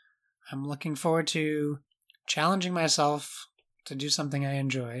I'm looking forward to challenging myself to do something I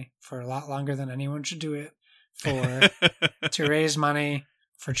enjoy for a lot longer than anyone should do it for, to raise money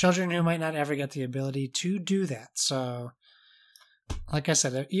for children who might not ever get the ability to do that. So, like I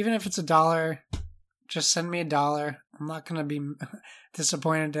said, even if it's $1, just send me $1. I'm not going to be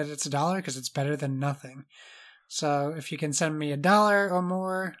disappointed that it's $1 because it's better than nothing. So if you can send me $1 or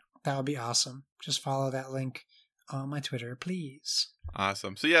more, that would be awesome. Just follow that link on my Twitter, please.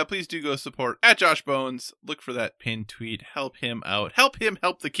 Awesome. So yeah, please do go support at Josh Bones. Look for that pinned tweet. Help him out. Help him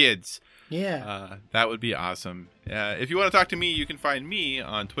help the kids. Yeah. That would be awesome. If you want to talk to me, you can find me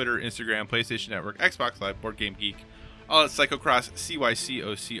on Twitter, Instagram, PlayStation Network, Xbox Live, Board Game Geek, all at Psychocross,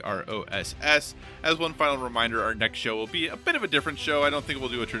 CYCOCROSS. As one final reminder, our next show will be a bit of a different show. I don't think we'll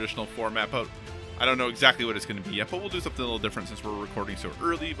do a traditional format, but I don't know exactly what it's going to be yet, but we'll do something a little different since we're recording so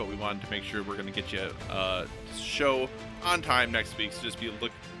early, but we wanted to make sure we're going to get you a show on time next week, so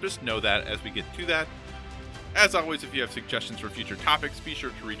just know that as we get to that. As always, if you have suggestions for future topics, be sure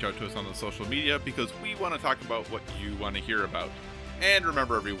to reach out to us on the social media, because we want to talk about what you want to hear about. And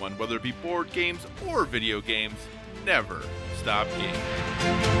remember, everyone, whether it be board games or video games, never stop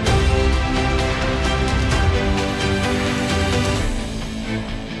gaming.